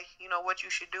why, what you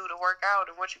should do to work out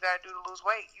and what you got to do to lose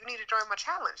weight. You need to join my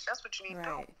challenge. That's what you need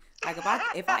to do. Like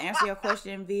if I answer your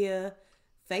question via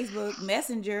Facebook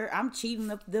Messenger, I'm cheating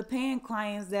the paying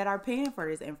clients that are paying for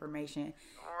this information.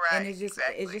 Right. And it's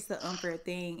just an unfair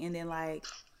thing. And then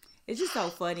it's just so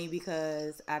funny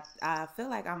because I feel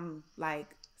like I'm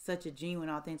like such a genuine,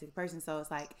 authentic person. So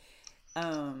it's like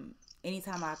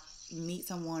anytime I meet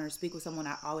someone or speak with someone,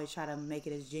 I always try to make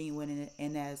it as genuine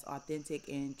and as authentic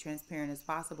and transparent as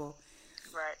possible.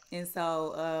 Right. And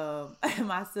so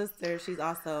my sister, she's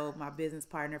also my business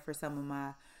partner for some of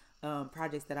my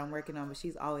projects that I'm working on, but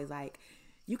she's always like,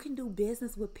 you can do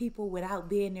business with people without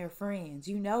being their friends.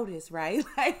 You know this, right?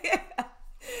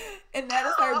 And that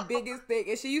is her biggest thing.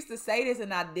 And she used to say this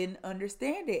and I didn't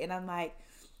understand it. And I'm like,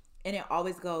 and it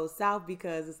always goes south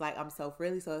because it's like, I'm so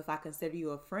friendly. So if I consider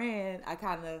you a friend, I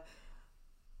kind of,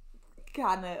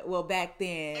 well, back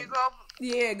then,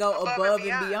 go above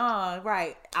and beyond,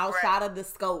 right? Outside of the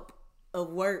scope of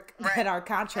work that our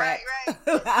contract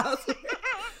allows.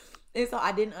 And so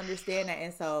I didn't understand that.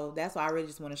 And so that's why I really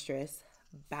just want to stress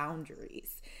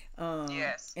boundaries.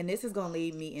 Yes. And this is going to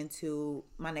lead me into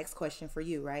my next question for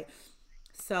you, right?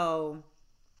 So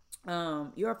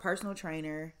you're a personal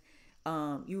trainer.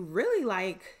 You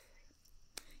really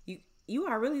you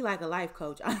are really like a life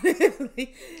coach,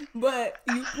 honestly. But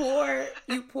you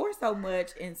pour so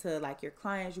much into like your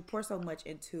clients. You pour so much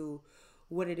into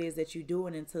what it is that you do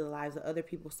and into the lives of other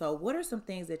people. So what are some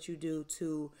things that you do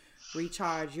to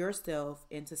recharge yourself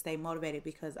and to stay motivated?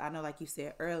 Because I know, like you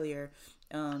said earlier,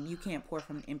 you can't pour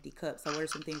from an empty cup. So what are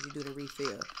some things you do to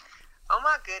refill? Oh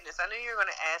my goodness, I knew you were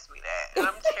going to ask me that. And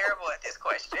I'm terrible at this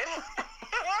question.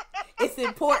 It's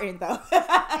important though.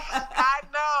 I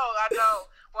know.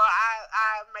 Well,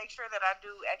 I make sure that I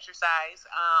do exercise.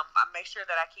 I make sure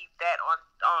that I keep that on,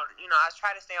 I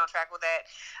try to stay on track with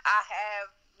that. I have,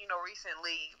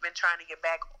 recently been trying to get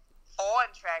back on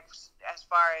track as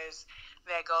far as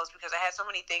that goes, because I had so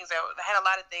many things I had a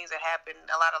lot of things that happened,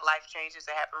 a lot of life changes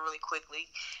that happened really quickly.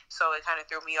 So it kind of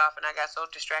threw me off, and I got so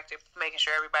distracted making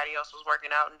sure everybody else was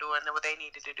working out and doing what they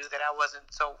needed to do that I wasn't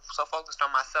so focused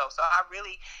on myself. So I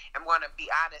really am going to be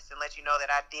honest and let you know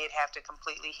that I did have to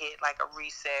completely hit like a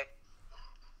reset,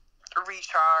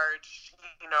 recharge,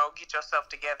 get yourself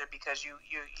together, because you're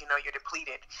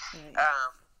depleted.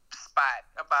 Spot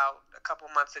about a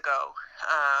couple months ago.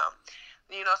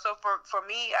 So for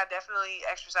me, I definitely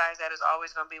exercise. That is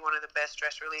always going to be one of the best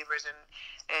stress relievers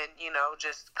and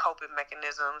just coping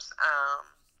mechanisms.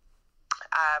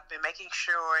 I've been making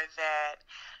sure that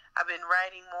I've been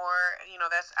writing more.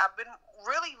 I've been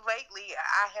really lately,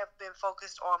 I have been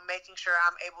focused on making sure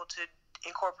I'm able to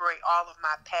incorporate all of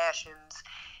my passions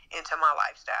into my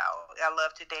lifestyle. I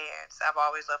love to dance. I've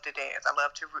always loved to dance. I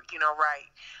love to, write.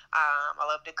 I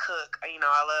love to cook. I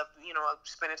love,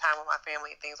 spending time with my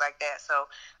family and things like that.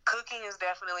 So cooking is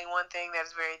definitely one thing that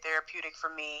is very therapeutic for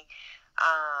me.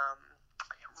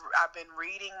 I've been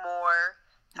reading more.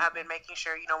 I've been making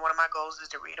sure, one of my goals is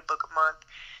to read a book a month,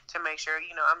 to make sure,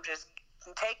 I'm just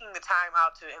taking the time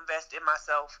out to invest in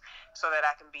myself so that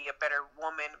I can be a better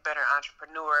woman, better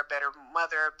entrepreneur, better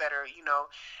mother, better,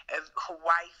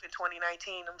 wife in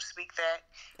 2019. I'm speak that.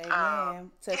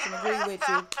 Amen. Touch and agree with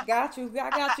you. Got you.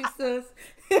 I got you, sis.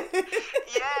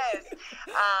 Yes.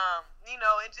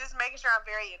 And just making sure I'm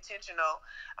very intentional.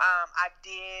 I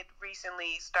did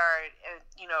recently start,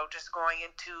 just going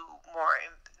into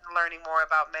learning more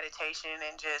about meditation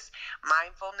and just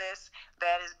mindfulness.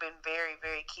 That has been very,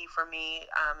 very key for me,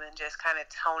 and just kind of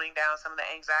toning down some of the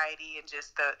anxiety and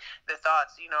just the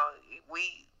thoughts.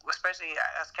 especially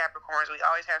us Capricorns, we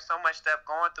always have so much stuff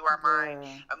going through our mind,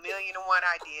 1,000,001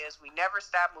 ideas. We never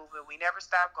stop moving. We never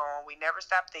stop going. We never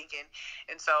stop thinking.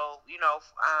 And so,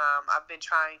 I've been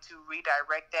trying to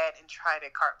redirect that and try to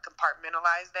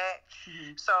compartmentalize that.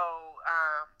 Mm-hmm. So,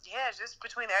 just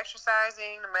between the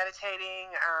exercising, the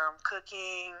meditating,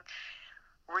 cooking,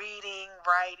 reading,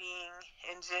 writing,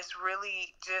 and just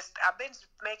really I've been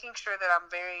making sure that I'm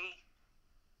very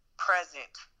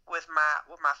present with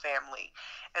my family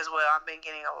as well. I've been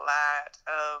getting a lot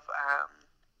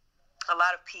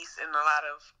of peace and a lot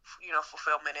of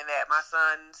fulfillment in that.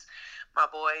 My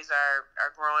boys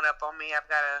are growing up on me. I've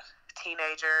got a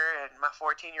teenager and my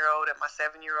 14-year-old and my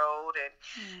 7-year-old, and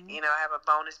I have a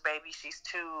bonus baby. She's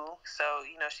 2, so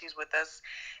she's with us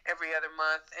every other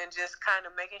month, and just kind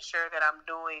of making sure that I'm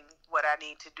doing what I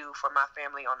need to do for my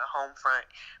family on the home front.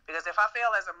 Because if I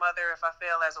fail as a mother, if I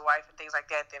fail as a wife and things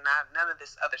like that, then none of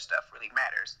this other stuff really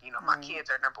matters. My kids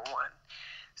are number one.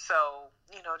 So,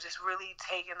 just really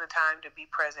taking the time to be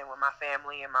present with my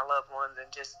family and my loved ones, and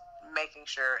just making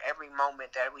sure every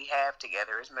moment that we have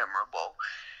together is memorable.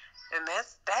 And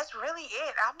that's really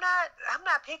it. I'm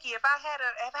not picky. If I had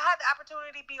the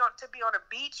opportunity to be on a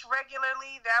beach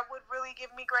regularly, that would really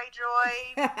give me great joy.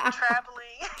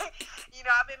 Traveling,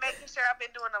 I've been making sure I've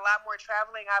been doing a lot more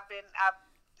traveling.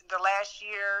 The last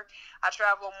year, I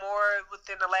traveled more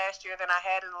within the last year than I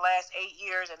had in the last 8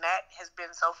 years, and that has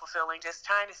been so fulfilling. Just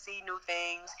trying to see new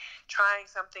things, trying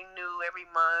something new every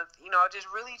month,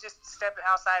 just stepping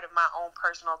outside of my own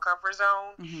personal comfort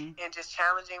zone, and just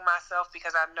challenging myself,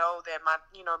 because I know that my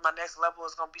next level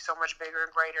is going to be so much bigger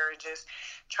and greater, and just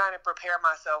trying to prepare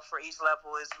myself for each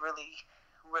level is really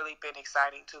been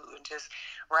exciting too. And just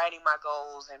writing my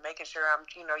goals and making sure I'm,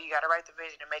 you got to write the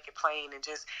vision and make it plain, and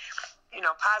just,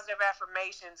 positive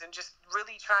affirmations, and just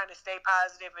really trying to stay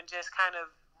positive and just kind of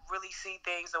really see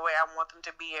things the way I want them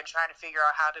to be, and trying to figure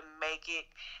out how to make it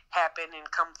happen and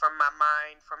come from my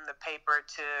mind, from the paper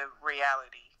to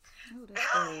reality.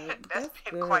 Oh, that's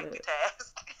been good. Quite the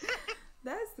task.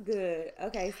 That's good.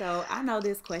 Okay, so I know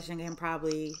this question you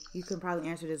can probably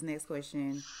answer this next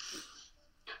question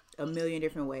a million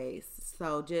different ways.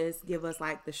 So just give us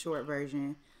like the short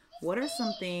version. What are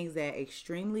some things that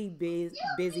extremely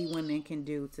busy women can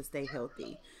do to stay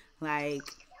healthy? Like,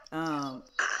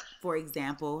 for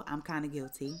example, I'm kind of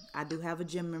guilty. I do have a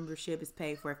gym membership. It's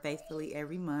paid for faithfully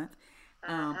every month.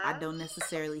 I don't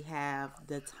necessarily have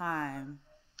the time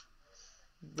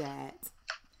that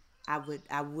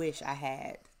I wish I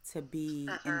had to be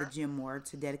in the gym more,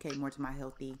 to dedicate more to my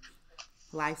healthy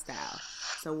lifestyle.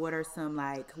 So what are some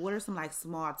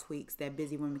small tweaks that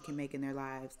busy women can make in their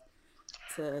lives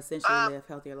to essentially live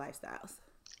healthier lifestyles?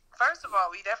 First of all,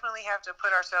 we definitely have to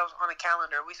put ourselves on a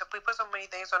calendar. We put so many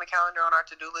things on a calendar on our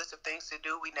to-do list of things to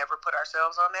do. We never put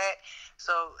ourselves on that.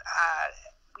 So,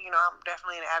 I'm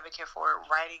definitely an advocate for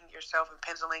writing yourself and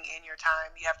penciling in your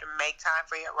time. You have to make time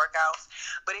for your workouts.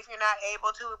 But if you're not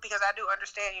able to, because I do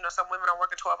understand, some women are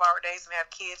working 12-hour days and have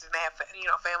kids and they have,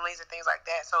 families and things like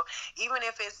that. So even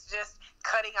if it's just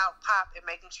cutting out pop and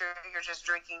making sure you're just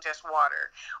drinking just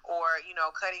water, or,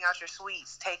 cutting out your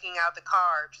sweets, taking out the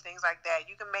carbs, things like that,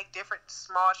 you can make different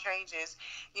small changes.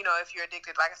 If you're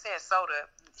addicted, like I said, soda,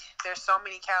 there's so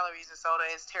many calories in soda,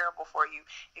 it's terrible for you.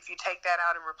 If you take that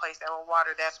out and replace that with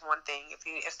water, that's one thing. If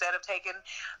you, instead of taking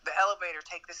the elevator,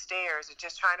 take the stairs, and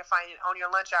just trying to find it on your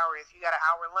lunch hour. If you got an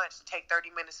hour lunch, take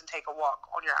 30 minutes and take a walk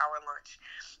on your hour lunch.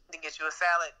 Then get you a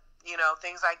salad,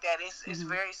 things like that. It's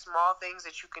very small things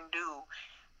that you can do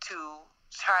to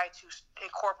try to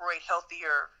incorporate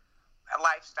healthier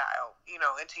lifestyle,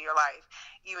 into your life,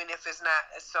 even if it's not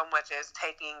so much as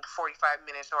taking 45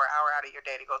 minutes or an hour out of your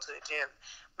day to go to the gym.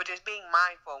 But just being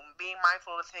mindful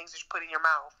of the things that you put in your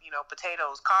mouth,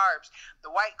 potatoes, carbs, the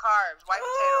white carbs, white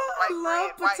potatoes, white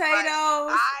bread,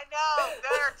 potatoes. White rice. I know,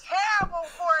 they're terrible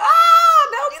for you.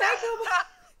 Don't take them.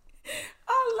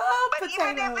 I love but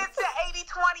potatoes. Even if it's an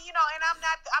 80-20, and I'm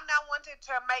not one to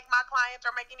make my clients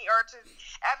or to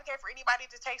advocate for anybody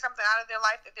to take something out of their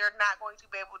life that they're not going to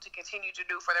be able to continue to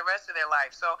do for the rest of their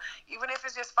life. So even if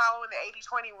it's just following the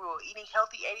 80-20 rule, eating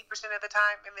healthy 80% of the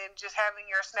time, and then just having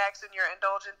your snacks and your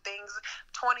indulgent things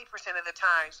 20% of the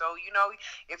time. So,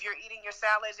 if you're eating your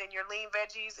salads and your lean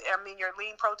veggies, your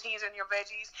lean proteins and your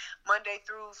veggies Monday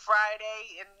through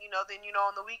Friday, and, then,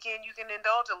 on the weekend you can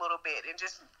indulge a little bit and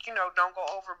just, don't go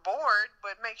overboard,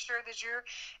 but make sure that that you're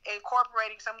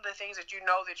incorporating some of the things that you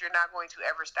know that you're not going to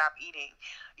ever stop eating.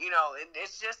 And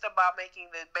it's just about making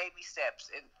the baby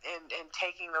steps and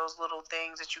taking those little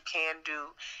things that you can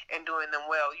do and doing them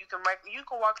well. You can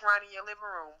walk around in your living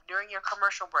room during your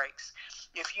commercial breaks.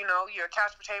 If you're a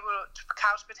couch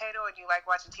potato and you like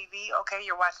watching TV, okay,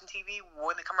 you're watching TV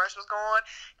when the commercials go on,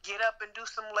 get up and do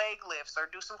some leg lifts or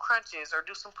do some crunches or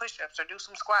do some push-ups or do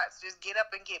some squats. Just get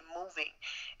up and get moving,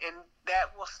 and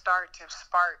that will start to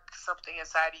spark something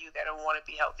inside of you that will want to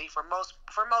be healthy. For most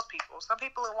people, some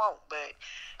people it won't, but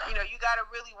you got to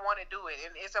really want to do it,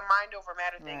 and it's a mind over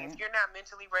matter thing. Right. If you're not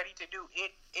mentally ready to do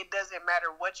it, it doesn't matter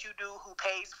what you do, who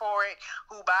pays for it,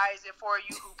 who buys it for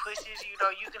you, who pushes. You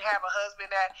can have a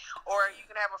husband or you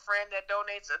can have a friend that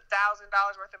donates $1,000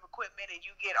 worth of equipment, and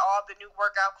you get all the new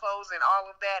workout clothes and all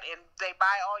of that, and they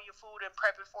buy all your food and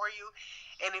prep it for you.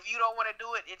 And if you don't want to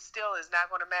do it, it still is not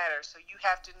going to matter. So you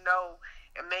have to know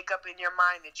and make up in your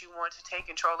mind that you want to take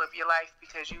control of your life,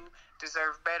 because you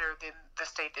deserve better than the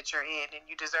state that you're in, and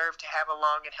you deserve to have a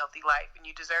long and healthy life, and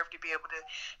you deserve to be able to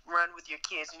run with your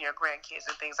kids and your grandkids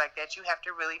and things like that. You have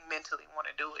to really mentally want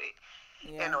to do it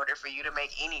in order for you to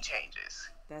make any changes.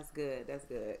 That's good.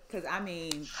 Because,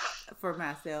 for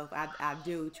myself, I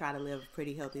do try to live a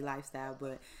pretty healthy lifestyle,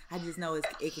 but I just know it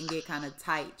can get kind of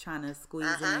tight trying to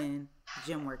squeeze in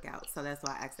gym workouts. So that's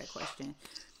why I asked that question.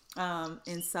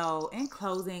 And so in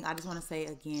closing, I just want to say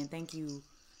again, thank you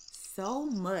so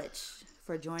much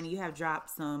for joining. You have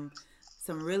dropped some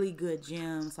really good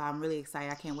gems. So I'm really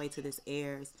excited. I can't wait till this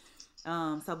airs.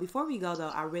 So before we go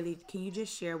though, can you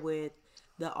just share with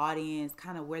the audience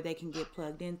kind of where they can get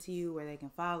plugged into you, where they can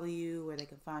follow you, where they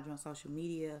can find you on social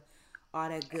media, all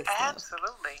that good stuff?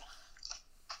 Absolutely.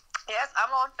 Yes, I'm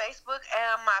on Facebook,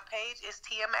 and my page is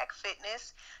Tia Mac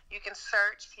Fitness. You can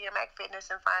search Tia Mac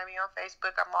Fitness and find me on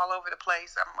Facebook. I'm all over the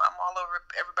place. I'm all over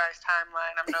everybody's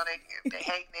timeline. I know they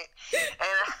hating it,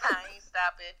 and I ain't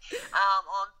stopping.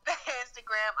 On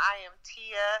Instagram, I am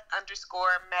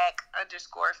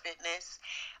Tia_Mac_Fitness.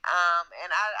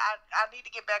 And I need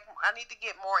to get back. I need to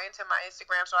get more into my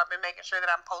Instagram, so I've been making sure that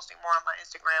I'm posting more on my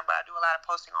Instagram, but I do a lot of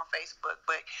posting on Facebook.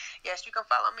 But yes, you can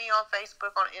follow me on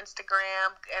Facebook, on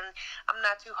Instagram, and I'm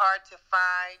not too hard to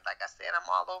find. Like I said, I'm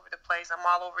all over the place. I'm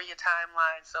all over your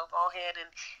timeline. So go ahead and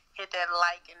hit that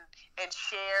like and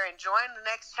share and join the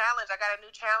next challenge. I got a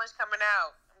new challenge coming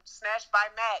out. Snatched by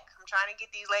Mac. I'm trying to get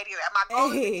these ladies. My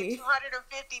goal is to get 250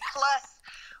 plus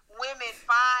women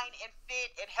fine and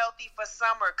fit and healthy for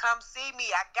summer. Come see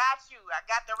me. I got you. I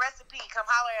got the recipe. Come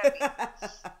holler at me.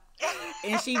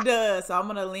 And she does. So I'm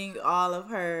going to link all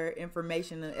of her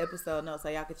information in the episode notes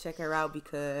so y'all can check her out,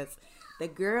 because the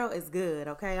girl is good,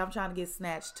 okay? I'm trying to get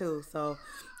snatched too, so.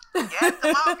 Yes,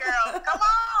 come on, girl. Come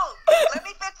on. Let me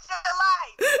fit your life.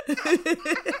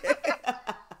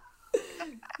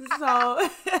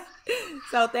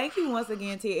 So thank you once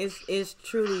again, Tia. It's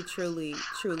truly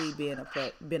been a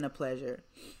pleasure.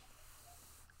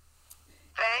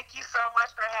 Thank you so much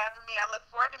for having me. I look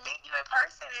forward to meeting you in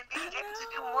person and being able to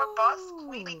do more boss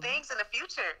queenie things in the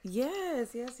future.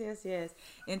 Yes.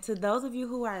 And to those of you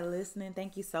who are listening,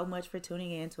 thank you so much for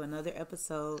tuning in to another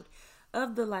episode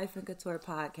of the Life in Couture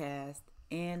podcast.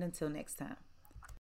 And until next time.